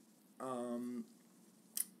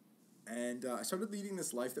 And I started leading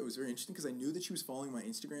this life that was very interesting because I knew that she was following my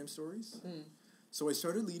Instagram stories. So I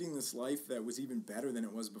started leading this life that was even better than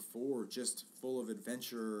it was before, just full of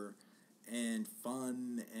adventure and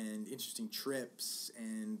fun and interesting trips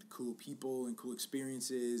and cool people and cool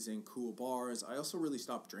experiences and cool bars. I also really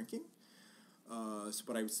stopped drinking,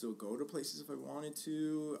 but I would still go to places if I wanted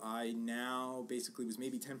to. I now basically was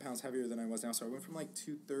maybe 10 pounds heavier than I was now, so I went from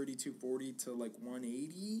 230, 240 to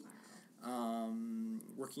 180,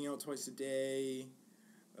 working out twice a day,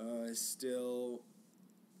 still...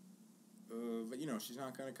 but, she's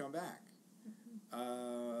not going to come back.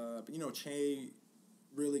 But, Che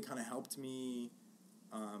really kind of helped me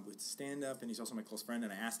with stand-up, and he's also my close friend,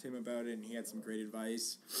 and I asked him about it, and he had some great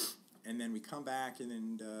advice. And then we come back,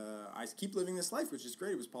 and I keep living this life, which is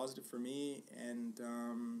great. It was positive for me. And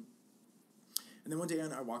then one day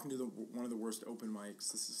I walk into one of the worst open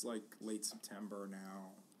mics. This is, late September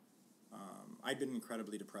now. I'd been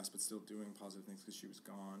incredibly depressed, but still doing positive things because she was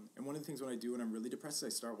gone. And one of the things when I do when I'm really depressed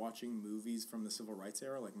is I start watching movies from the civil rights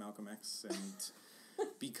era, like Malcolm X, and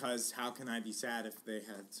because how can I be sad if they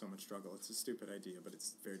had so much struggle? It's a stupid idea, but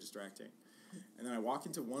it's very distracting. And then I walk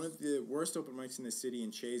into one of the worst open mics in the city,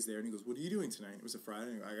 and Shay's there, and he goes, "What are you doing tonight?" It was a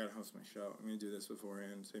Friday. I go, "I got to host my show. I'm going to do this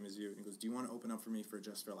beforehand, same as you." And he goes, "Do you want to open up for me for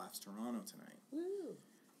Just for Laughs Toronto tonight?" Woo.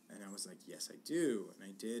 And I was like, "Yes, I do." And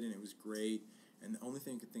I did, and it was great. And the only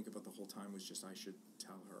thing I could think about the whole time was just I should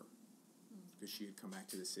tell her. Because she had come back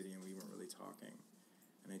to the city, and we weren't really talking.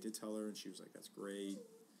 And I did tell her, and she was like, "That's great.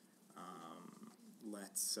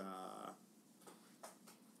 Let's... do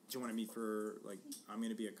you want to meet for, like, I'm going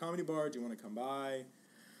to be at a comedy bar. Do you want to come by?"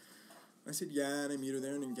 I said, yeah, and I meet her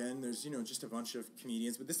there. And again, there's, just a bunch of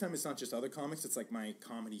comedians. But this time it's not just other comics. It's, like, my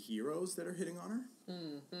comedy heroes that are hitting on her.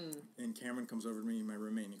 Mm-hmm. And Cameron comes over to me, my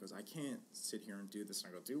roommate, and he goes, "I can't sit here and do this."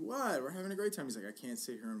 And I go, "Do what? We're having a great time." He's like, "I can't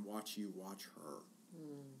sit here and watch you watch her.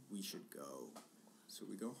 We should go." So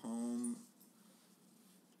we go home.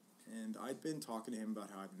 And I'd been talking to him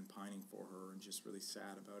about how I've been pining for her and just really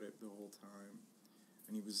sad about it the whole time.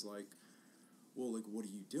 And he was like, "Well, like, what are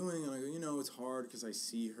you doing?" And I go, "It's hard because I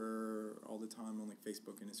see her all the time on, like,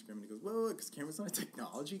 Facebook and Instagram." And he goes, "Well, because Cameron's not a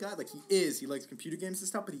technology guy." Like, he is. He likes computer games and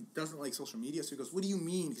stuff, but he doesn't like social media. So he goes, "What do you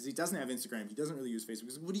mean?" Because he doesn't have Instagram. He doesn't really use Facebook. He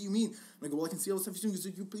goes, "What do you mean?" And I go, "Well, I can see all the stuff he's doing."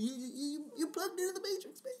 He goes, you plugged into the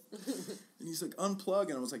Matrix, man. And he's like, "Unplug."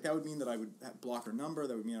 And I was like, that would mean that I would block her number.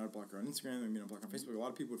 That would mean I would block her on Instagram. That would mean I'd block her on Facebook. A lot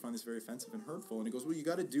of people would find this very offensive and hurtful. And he goes, "Well, you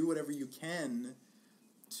got to do whatever you can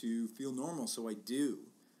to feel normal." So I do.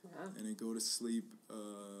 Yeah. And I go to sleep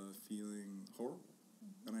feeling horrible.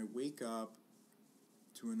 And I wake up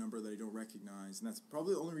to a number that I don't recognize. And that's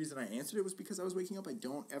probably the only reason I answered it was because I was waking up. I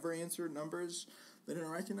don't ever answer numbers that I don't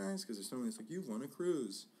recognize because there's something that's like, "You've won a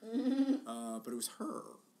cruise." But it was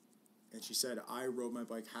her. And she said, "I rode my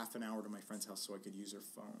bike half an hour to my friend's house so I could use her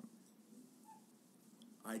phone.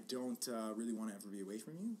 I don't really want to ever be away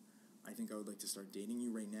from you. I think I would like to start dating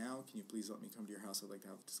you right now. Can you please let me come to your house? I'd like to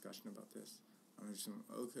have a discussion about this." And I was just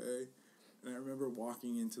like, okay. And I remember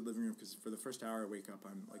walking into the living room because for the first hour I wake up,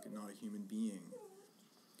 I'm like not a human being.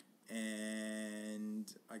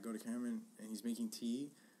 And I go to Cameron and he's making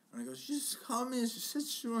tea. And I go, "She just called me and she said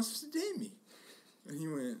she wants to date me." And he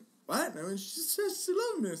went, "What?" And I went, "She says she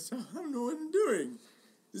loves me, so I don't know what I'm doing.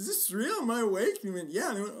 Is this real? Am I awake?" And he went, "Yeah."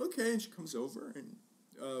 And I went, "Okay." And she comes over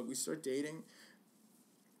and we start dating.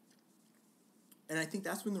 And I think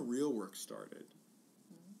that's when the real work started.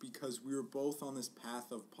 Because we were both on this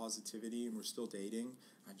path of positivity and we're still dating.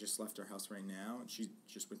 I just left her house right now and she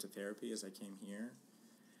just went to therapy as I came here.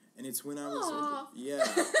 And it's when I was yeah.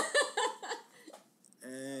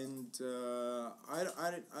 And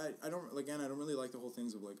I don't really like the whole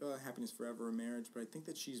things of like, happiness forever or marriage, but I think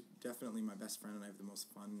that she's definitely my best friend and I have the most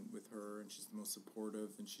fun with her and she's the most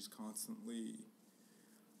supportive and she's constantly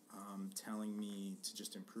telling me to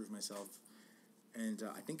just improve myself. And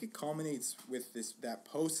I think it culminates with that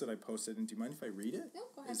post that I posted. And do you mind if I read it? No,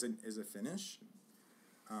 go ahead. As a finish?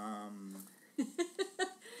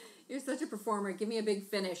 You're such a performer. Give me a big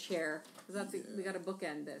finish here. Because we got to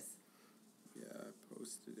bookend this. Yeah, I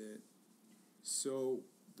posted it. So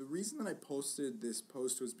the reason that I posted this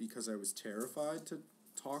post was because I was terrified to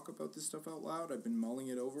talk about this stuff out loud. I've been mulling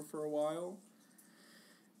it over for a while.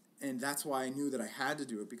 And that's why I knew that I had to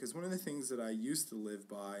do it. Because one of the things that I used to live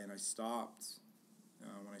by and I stopped...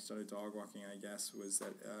 when I started dog walking, I guess, was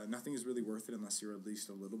that nothing is really worth it unless you're at least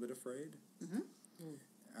a little bit afraid.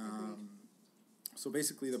 Mm-hmm. So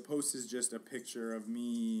basically, the post is just a picture of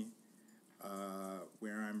me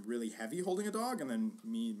where I'm really heavy holding a dog, and then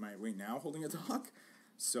me right now holding a dog.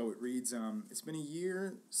 So it reads, "It's been a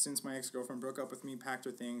year since my ex-girlfriend broke up with me, packed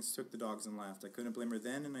her things, took the dogs, and left. I couldn't blame her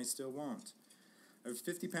then, and I still won't. I was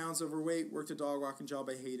 50 pounds overweight, worked a dog walking job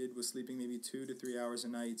I hated, was sleeping maybe 2 to 3 hours a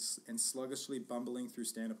night, and sluggishly bumbling through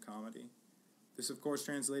stand-up comedy. This, of course,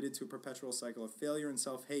 translated to a perpetual cycle of failure and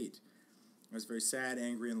self-hate. I was very sad,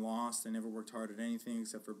 angry, and lost. I never worked hard at anything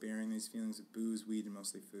except for bearing these feelings of booze, weed, and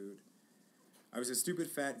mostly food. I was a stupid,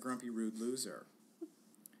 fat, grumpy, rude loser.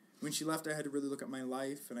 When she left, I had to really look at my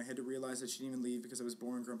life, and I had to realize that she didn't even leave because I was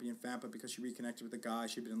boring, grumpy, and fat, but because she reconnected with a guy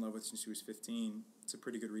she'd been in love with since she was 15. It's a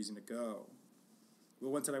pretty good reason to go.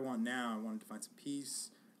 Well, what did I want now? I wanted to find some peace.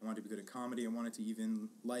 I wanted to be good at comedy. I wanted to even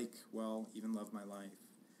love my life.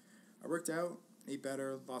 I worked out, ate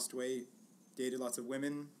better, lost weight, dated lots of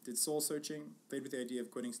women, did soul searching, played with the idea of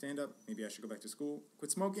quitting stand-up. Maybe I should go back to school. Quit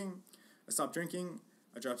smoking. I stopped drinking.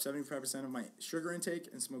 I dropped 75% of my sugar intake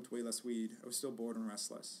and smoked way less weed. I was still bored and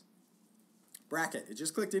restless. bracket. It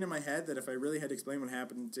just clicked into my head that if I really had to explain what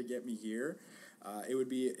happened to get me here, it would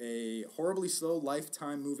be a horribly slow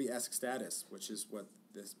Lifetime movie-esque status, which is what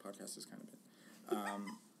this podcast has kind of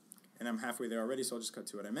been. And I'm halfway there already, so I'll just cut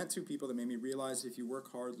to it. I met two people that made me realize if you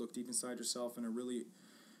work hard, look deep inside yourself, and really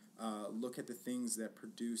look at the things that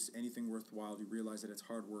produce anything worthwhile, you realize that it's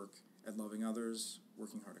hard work at loving others,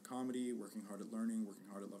 working hard at comedy, working hard at learning, working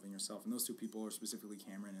hard at loving yourself. And those two people are specifically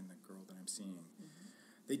Cameron and the girl that I'm seeing. Mm-hmm.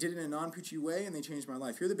 They did it in a non-preachy way, and they changed my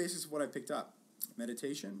life. Here are the basis of what I picked up.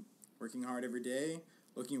 Meditation, working hard every day,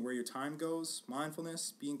 looking at where your time goes,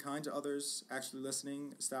 mindfulness, being kind to others, actually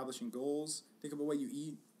listening, establishing goals, think about what you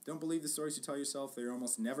eat. Don't believe the stories you tell yourself. They're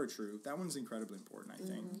almost never true. That one's incredibly important, I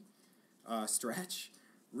think. Stretch.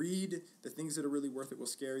 Read. The things that are really worth it will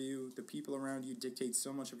scare you. The people around you dictate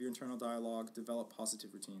so much of your internal dialogue. Develop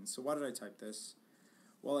positive routines. So why did I type this?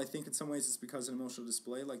 Well, I think in some ways it's because an emotional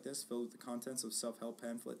display like this, filled with the contents of self-help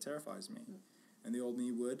pamphlet, terrifies me. And the old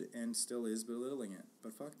me would, and still is, belittling it.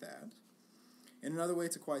 But fuck that. In another way,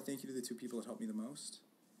 it's a quiet thank you to the two people that helped me the most.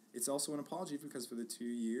 It's also an apology because for the 2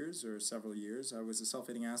 years, or several years, I was a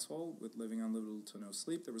self-hating asshole with living on little to no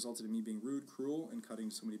sleep that resulted in me being rude, cruel, and cutting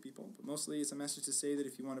to so many people. But mostly it's a message to say that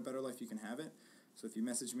if you want a better life, you can have it. So if you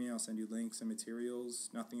message me, I'll send you links and materials.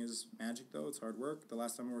 Nothing is magic, though. It's hard work. The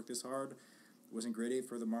last time I worked this hard was in grade 8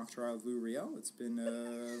 for the mock trial of Lou Riel. It's been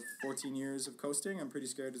 14 years of coasting. I'm pretty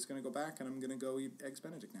scared it's going to go back, and I'm going to go eat Eggs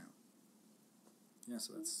Benedict now. Yeah,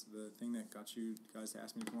 so that's the thing that got you guys to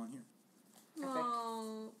ask me to come on here.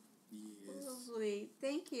 Oh, yes. lovely.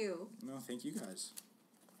 Thank you. No, thank you guys.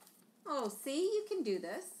 Oh, see, you can do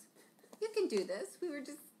this. You can do this. We were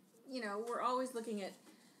just, we're always looking at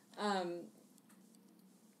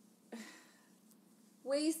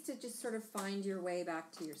ways to just sort of find your way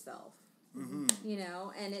back to yourself. Mm-hmm.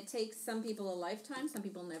 And it takes some people a lifetime. Some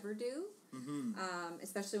people never do. Mm-hmm.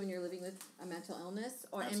 Especially when you're living with a mental illness.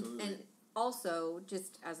 Absolutely. And also,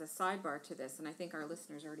 just as a sidebar to this, and I think our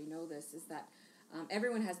listeners already know this, is that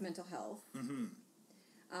everyone has mental health. Mm-hmm.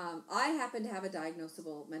 I happen to have a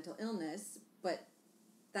diagnosable mental illness, but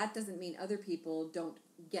that doesn't mean other people don't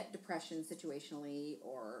get depression situationally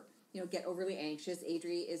or, get overly anxious.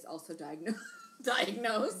 Adri is also diagnosed.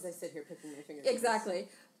 As I sit here picking my fingers. Exactly.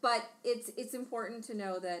 But it's important to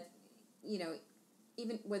know that,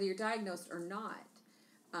 even whether you're diagnosed or not,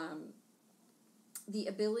 the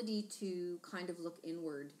ability to kind of look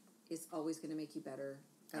inward is always going to make you better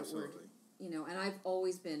outward. Absolutely. And I've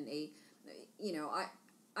always been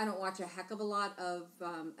I don't watch a heck of a lot of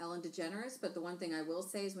Ellen DeGeneres, but the one thing I will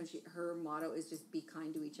say is her motto is just be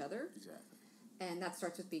kind to each other. Exactly. And that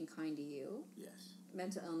starts with being kind to you. Yes.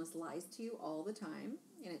 Mental illness lies to you all the time,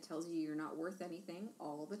 and it tells you you're not worth anything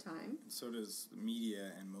all the time. And so does the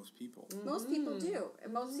media and most people. Mm-hmm. Most people do.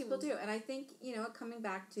 Most people do. And I think, coming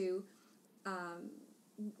back to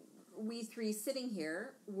we three sitting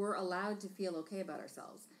here, we're allowed to feel okay about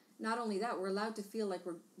ourselves. Not only that, we're allowed to feel like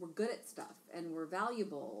we're good at stuff and we're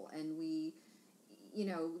valuable and we,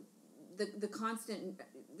 the constant,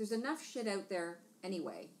 there's enough shit out there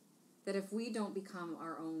anyway that if we don't become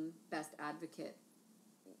our own best advocate,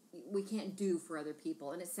 we can't do for other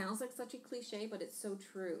people. And it sounds like such a cliche, but it's so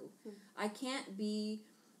true. I can't be,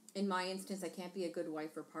 in my instance, I can't be a good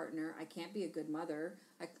wife or partner. I can't be a good mother.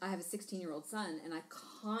 I have a 16-year-old son, and I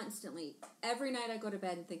constantly, every night I go to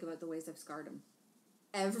bed and think about the ways I've scarred him.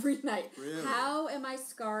 Every night. Really? How am I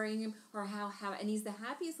scarring him? Or how, and he's the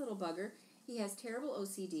happiest little bugger. He has terrible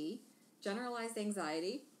OCD, generalized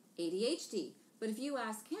anxiety, ADHD. But if you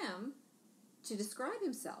ask him to describe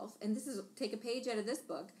himself, and take a page out of this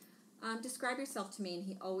book, describe yourself to me, and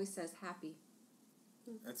he always says happy.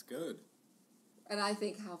 That's good. And I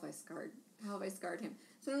think, how have I scarred him?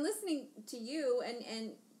 So I'm listening to you,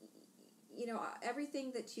 and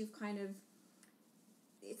everything that you've kind of,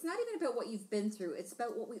 it's not even about what you've been through, it's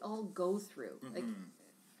about what we all go through. Mm-hmm. Like,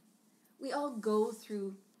 we all go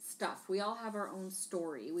through stuff. We all have our own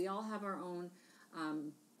story. We all have our own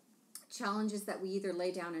challenges that we either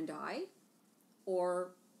lay down and die,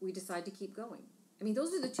 or we decide to keep going. I mean,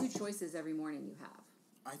 those are the two choices every morning you have.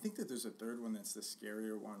 I think that there's a third one that's the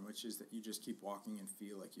scarier one, which is that you just keep walking and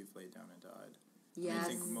feel like you've laid down and died. Yes, I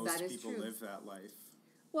think most that is people true. live that life.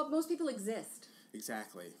 Well, most people exist.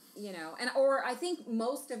 Exactly. Or I think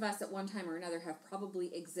most of us at one time or another have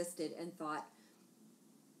probably existed and thought,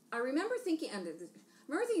 I remember thinking of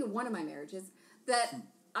one of my marriages that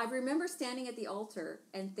I remember standing at the altar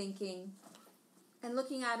and thinking, and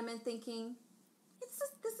looking at him and thinking,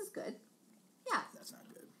 this is good. Yeah. That's not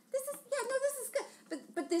good. This is good.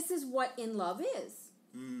 But this is what in love is.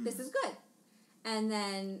 This is good. And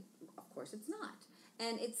then, of course, it's not.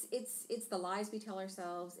 And it's the lies we tell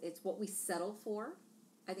ourselves. It's what we settle for.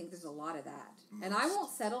 I think there's a lot of that. And I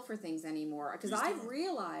won't settle for things anymore because I've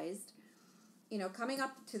realized, coming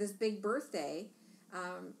up to this big birthday,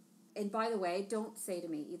 and by the way, don't say to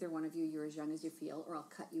me, either one of you, you're as young as you feel, or I'll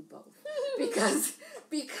cut you both.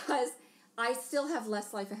 because I still have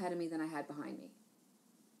less life ahead of me than I had behind me.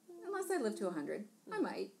 Unless I live to 100. I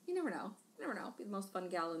might. You never know. Be the most fun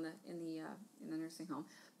gal in the nursing home.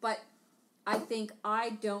 But I think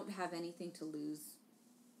I don't have anything to lose.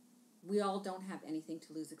 We all don't have anything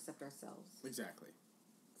to lose except ourselves. Exactly.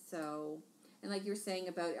 So, and like you're saying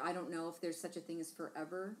about, I don't know if there's such a thing as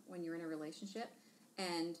forever when you're in a relationship.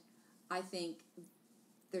 And I think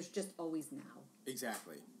there's just always now.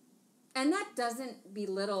 Exactly. And that doesn't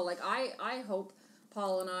belittle, like, I hope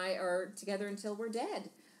Paul and I are together until we're dead.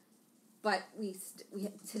 But we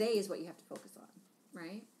today is what you have to focus on,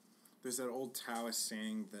 right? There's that old Taoist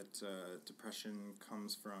saying that depression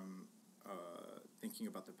comes from thinking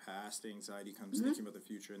about the past, anxiety comes thinking about the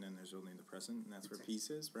future, and then there's only the present, and that's where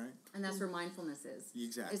peace is, right? And that's where mindfulness is.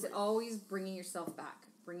 Exactly. Is it always bringing yourself back,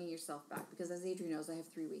 because as Adrienne knows, I have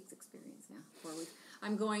 3 weeks experience now, 4 weeks.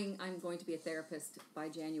 I'm going to be a therapist by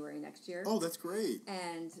January next year. Oh, that's great.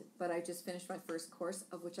 But I just finished my first course,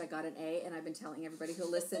 of which I got an A, and I've been telling everybody who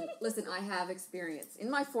listen, I have experience.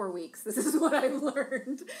 In my 4 weeks, this is what I've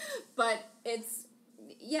learned. But it's,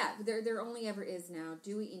 there only ever is now.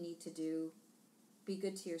 Do what you need to do. Be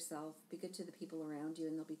good to yourself. Be good to the people around you,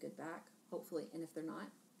 and they'll be good back, hopefully. And if they're not,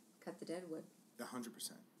 cut the dead wood. 100%. Cut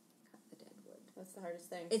the dead wood. That's the hardest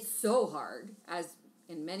thing. It's so hard, as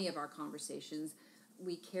in many of our conversations,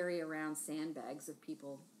 we carry around sandbags of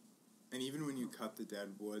people. And even when you cut the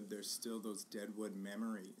dead wood, there's still those dead wood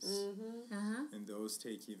memories. Mm-hmm. Uh-huh. And those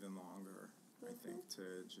take even longer, I think,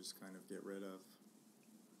 to just kind of get rid of.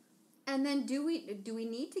 And then do we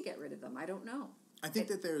need to get rid of them? I don't know. I think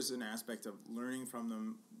that there's an aspect of learning from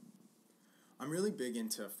them. I'm really big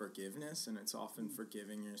into forgiveness, and it's often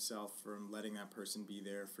forgiving yourself from letting that person be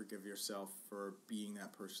there, forgive yourself for being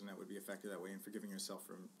that person that would be affected that way, and forgiving yourself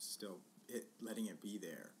from still letting it be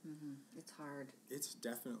there. Mm-hmm. It's hard. It's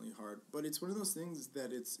definitely hard, but it's one of those things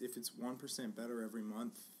that if it's 1% better every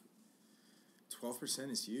month,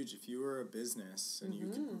 12% is huge. If you were a business and you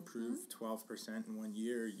could improve 12% in 1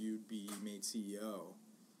 year, you'd be made CEO.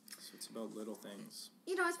 So it's about little things.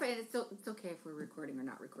 It's fine. It's okay if we're recording or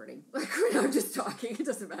not recording. Like, we're not just talking. It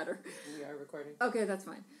doesn't matter. We are recording. Okay, that's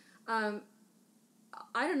fine.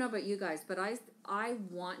 I don't know about you guys, but I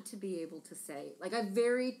want to be able to say, like, I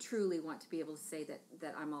very truly want to be able to say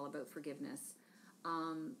that I'm all about forgiveness.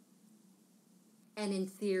 And in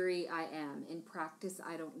theory, I am. In practice,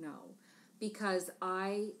 I don't know. Because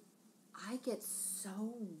I get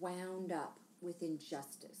so wound up with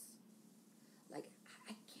injustice. Like,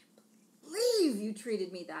 I can't believe you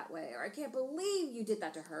treated me that way, or I can't believe you did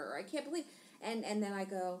that to her, or I can't believe... And then I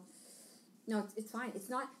go, no, it's fine. It's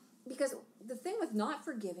not... Because the thing with not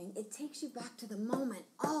forgiving, it takes you back to the moment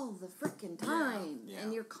all the frickin' time. Yeah.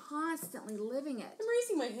 And you're constantly living it. I'm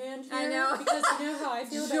raising my hand here. I know. Because you know how I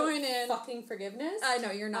feel about fucking forgiveness? I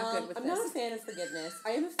know, you're not good with I'm this. not a fan of forgiveness.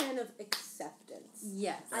 I am a fan of acceptance.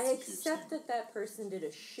 Yes. I accept that person did a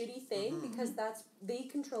shitty thing because they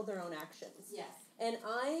control their own actions. Yes. And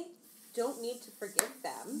I don't need to forgive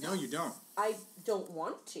them. No, you don't. I don't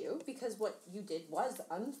want to, because what you did was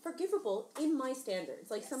unforgivable in my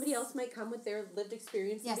standards. Like, somebody else might come with their lived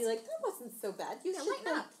experience and be like, that wasn't so bad. You should,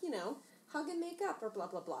 hug and make up, or blah,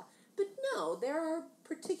 blah, blah. But no, there are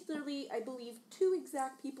particularly, I believe, 2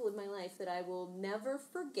 exact people in my life that I will never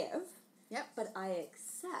forgive. Yep. But I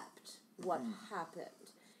accept what happened.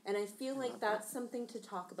 And I feel like that's something to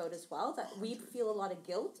talk about as well, that we feel a lot of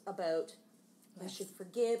guilt about... I should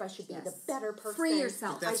forgive. I should be the better person. Free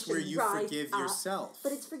yourself. But that's where you forgive yourself.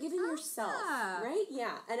 But it's forgiving yourself, right?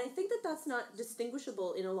 Yeah. And I think that's not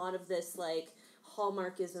distinguishable in a lot of this, like,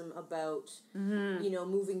 hallmarkism about,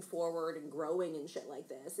 moving forward and growing and shit like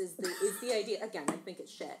this. Is the idea, again, I think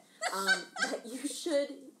it's shit, that you should,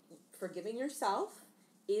 forgiving yourself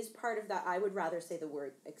is part of that. I would rather say the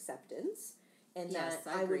word acceptance. And yes,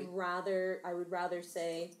 that I would rather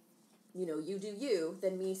say, you do you,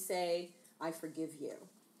 than me say, I forgive you.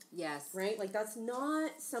 Yes. Right? Like, that's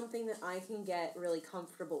not something that I can get really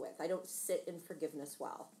comfortable with. I don't sit in forgiveness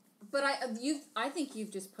well. But I think you've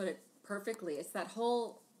just put it perfectly. It's that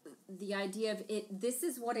whole, the idea of this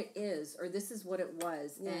is what it is, or this is what it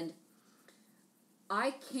was. Yeah. And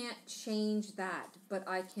I can't change that, but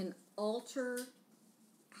I can alter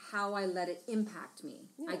how I let it impact me,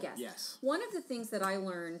 I guess. Yes. One of the things that I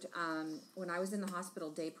learned when I was in the hospital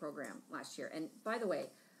day program last year, and by the way,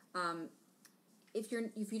 if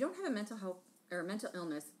you don't have a mental or a mental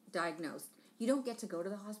illness diagnosed, you don't get to go to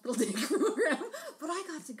the hospital day program, but I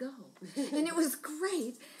got to go. And it was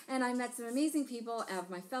great. And I met some amazing people of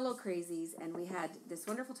my fellow crazies, and we had this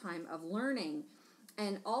wonderful time of learning.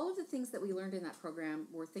 And all of the things that we learned in that program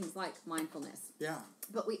were things like mindfulness. Yeah.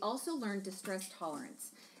 But we also learned distress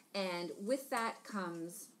tolerance. And with that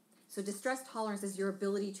comes, so distress tolerance is your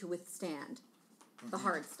ability to withstand the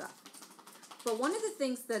hard stuff. But one of the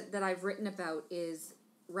things that I've written about is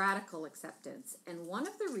radical acceptance. And one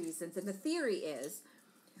of the reasons, and the theory is,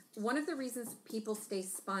 one of the reasons people stay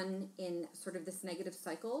spun in sort of this negative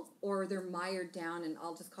cycle, or they're mired down, and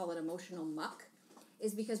I'll just call it emotional muck,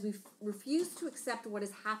 is because we refuse to accept what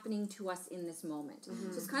is happening to us in this moment. So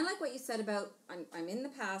it's kind of like what you said about, I'm in the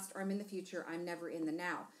past, or I'm in the future, I'm never in the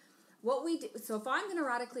now. What we do, so if I'm going to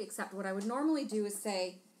radically accept, what I would normally do is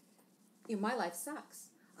say, my life sucks.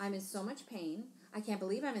 I'm in so much pain. I can't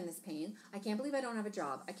believe I'm in this pain. I can't believe I don't have a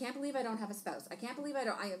job. I can't believe I don't have a spouse. I can't believe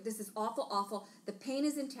this is awful, awful. The pain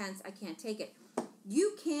is intense. I can't take it.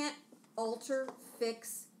 You can't alter,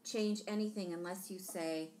 fix, change anything unless you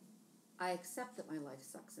say, I accept that my life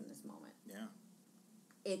sucks in this moment. Yeah.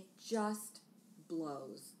 It just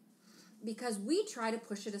blows. Because we try to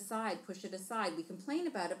push it aside. We complain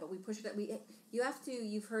about it, but we push it.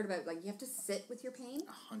 You've heard about, you have to sit with your pain.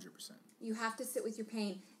 100%. You have to sit with your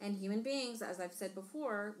pain. And human beings, as I've said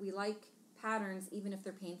before, we like patterns even if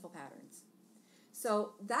they're painful patterns.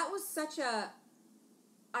 So that was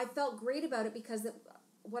I felt great about it because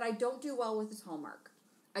what I don't do well with is Hallmark.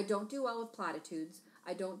 I don't do well with platitudes.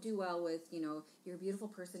 I don't do well with, you're a beautiful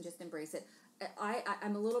person, just embrace it.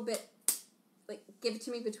 I'm a little bit, give it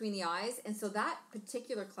to me between the eyes. And so that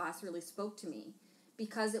particular class really spoke to me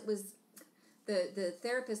because it was, the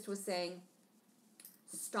therapist was saying,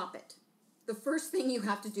 stop it. The first thing you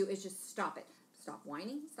have to do is just stop it. Stop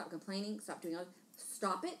whining, stop complaining, stop doing all.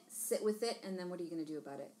 Stop it, sit with it, and then what are you going to do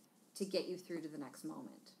about it to get you through to the next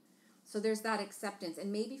moment? So there's that acceptance,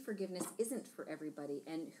 and maybe forgiveness isn't for everybody,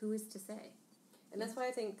 and who is to say? And that's why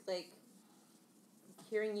I think,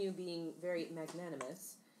 hearing you being very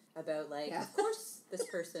magnanimous about, of course this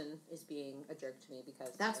person is being a jerk to me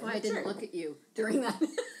because that's I'm why a I didn't jerk. look at you during that.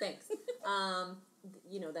 Thanks.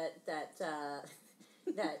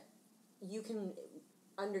 That you can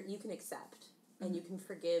accept and you can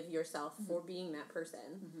forgive yourself for being that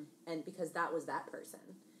person, and because that was that person.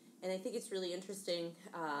 And I think it's really interesting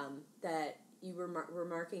that you were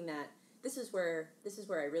remarking that this is where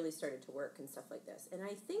I really started to work and stuff like this. And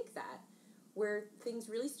I think that where things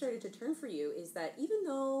really started to turn for you is that even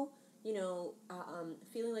though,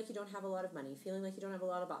 feeling like you don't have a lot of money, feeling like you don't have a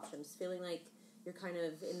lot of options, feeling like you're kind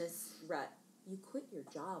of in this rut, you quit your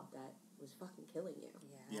job that was fucking killing you.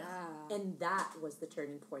 Yeah. And that was the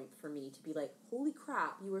turning point for me to be like, holy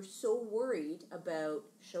crap, you were so worried about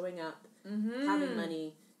showing up, having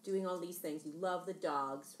money, doing all these things. You love the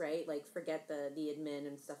dogs, right? Forget the admin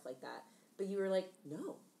and stuff like that. But you were like,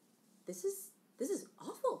 no, this is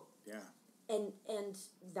awful. Yeah. And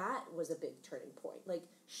that was a big turning point.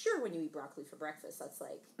 Sure, when you eat broccoli for breakfast, that's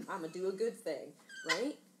I'm gonna do a good thing,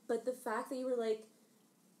 right? But the fact that you were like,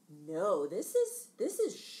 no, this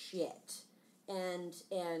is shit. And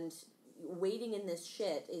waiting in this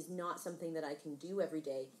shit is not something that I can do every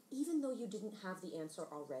day, even though you didn't have the answer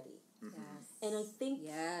already. Yes. And I think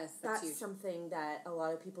that's huge. something that a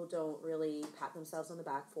lot of people don't really pat themselves on the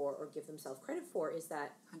back for or give themselves credit for, is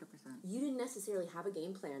that 100%. you didn't necessarily have a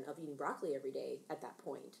game plan of eating broccoli every day at that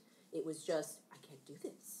point. It was just, I can't do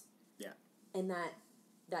this. Yeah. And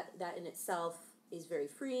that in itself is very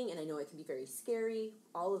freeing, and I know it can be very scary.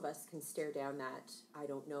 All of us can stare down that, I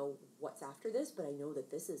don't know what's after this, but I know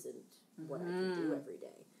that this isn't what I can do every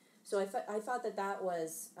day. So I thought that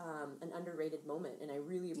was an underrated moment, and I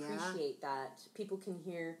really appreciate that people can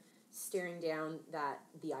hear staring down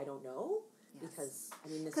the I don't know, because,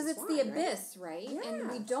 because it's the abyss, right? Yeah.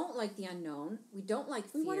 And we don't like the unknown. We don't like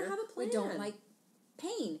fear. We want to have a plan. We don't like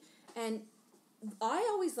pain. And I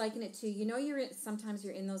always liken it to, sometimes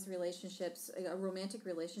you're in those relationships, a romantic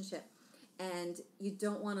relationship, and you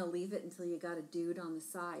don't want to leave it until you got a dude on the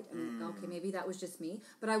side. Okay, maybe that was just me,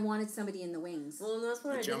 but I wanted somebody in the wings. Well, and that's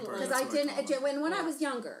what I didn't. Because I didn't, when I was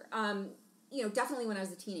younger, definitely when I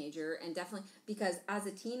was a teenager, and definitely because as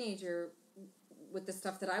a teenager, with the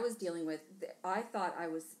stuff that I was dealing with, I thought I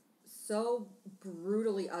was so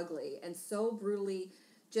brutally ugly and so brutally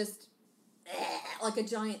just like a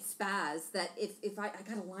giant spaz that if I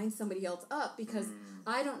gotta line somebody else up because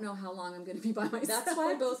I don't know how long I'm gonna be by myself. That's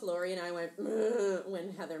why both Lori and I went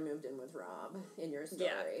when Heather moved in with Rob in your story.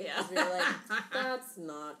 Yeah. 'Cause we were like, that's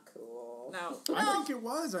not cool. No. I think it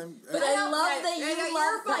was. But I love that you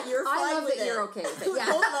love that you're fine I love with that it. you're okay with it. Both Yeah.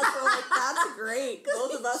 of us were like, that's great.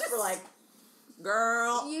 Both of us were like,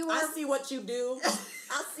 girl, You I are- see what you do.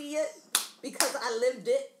 I see it because I lived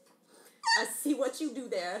it. I see what you do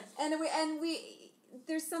there. And we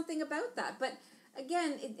there's something about that. But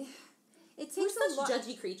again, it We're takes a such lot.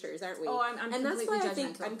 judgy creatures, aren't we? Oh, I'm and that's why completely I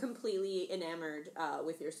think judgmental. I'm completely enamored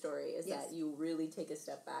with your story, is Yes. that you really take a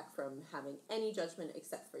step back from having any judgment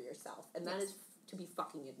except for yourself. And that Yes. is to be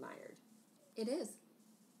fucking admired. It is.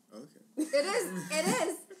 Okay. It is. It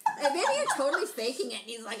is. And maybe you're totally faking it. And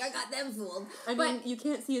he's like, I got them fooled. I But- mean, you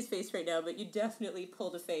can't see his face right now, but you definitely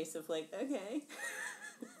pulled a face of like, okay.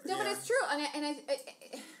 No, but Yeah. it's true, and I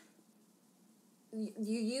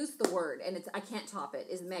you use the word, and it's I can't top it.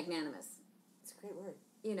 Is magnanimous. It's a great word.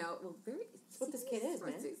 You know, well, very. It's what this kid is,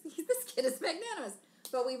 man. This kid is magnanimous.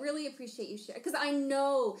 But we really appreciate you sharing, because I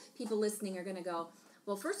know people listening are going to go.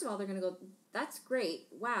 Well, first of all, they're going to go, "That's great,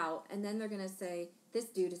 wow," and then they're going to say, "This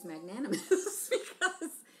dude is magnanimous,"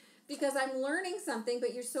 because I'm learning something.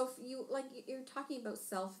 But you're talking about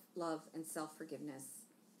self-love and self-forgiveness,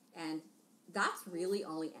 and that's really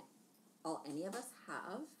all any of us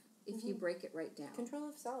have if you break it right down. Control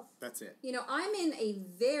of self. That's it. You know, I'm in a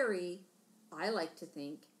very, I like to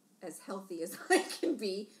think, as healthy as I can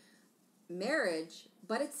be, marriage,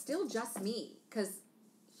 but it's still just me, because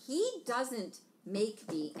he doesn't make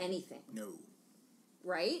me anything, No.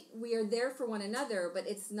 right? We are there for one another, but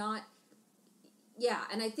it's not,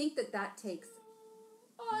 and I think that takes,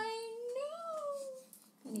 I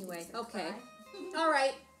know. Anyway, okay. All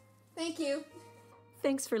right. Thank you.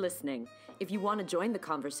 Thanks for listening. If you want to join the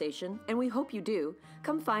conversation, and we hope you do,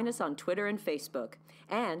 come find us on Twitter and Facebook.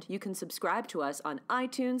 And you can subscribe to us on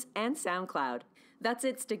iTunes and SoundCloud. That's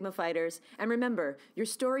it, Stigma Fighters. And remember, your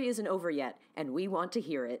story isn't over yet, and we want to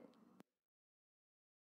hear it.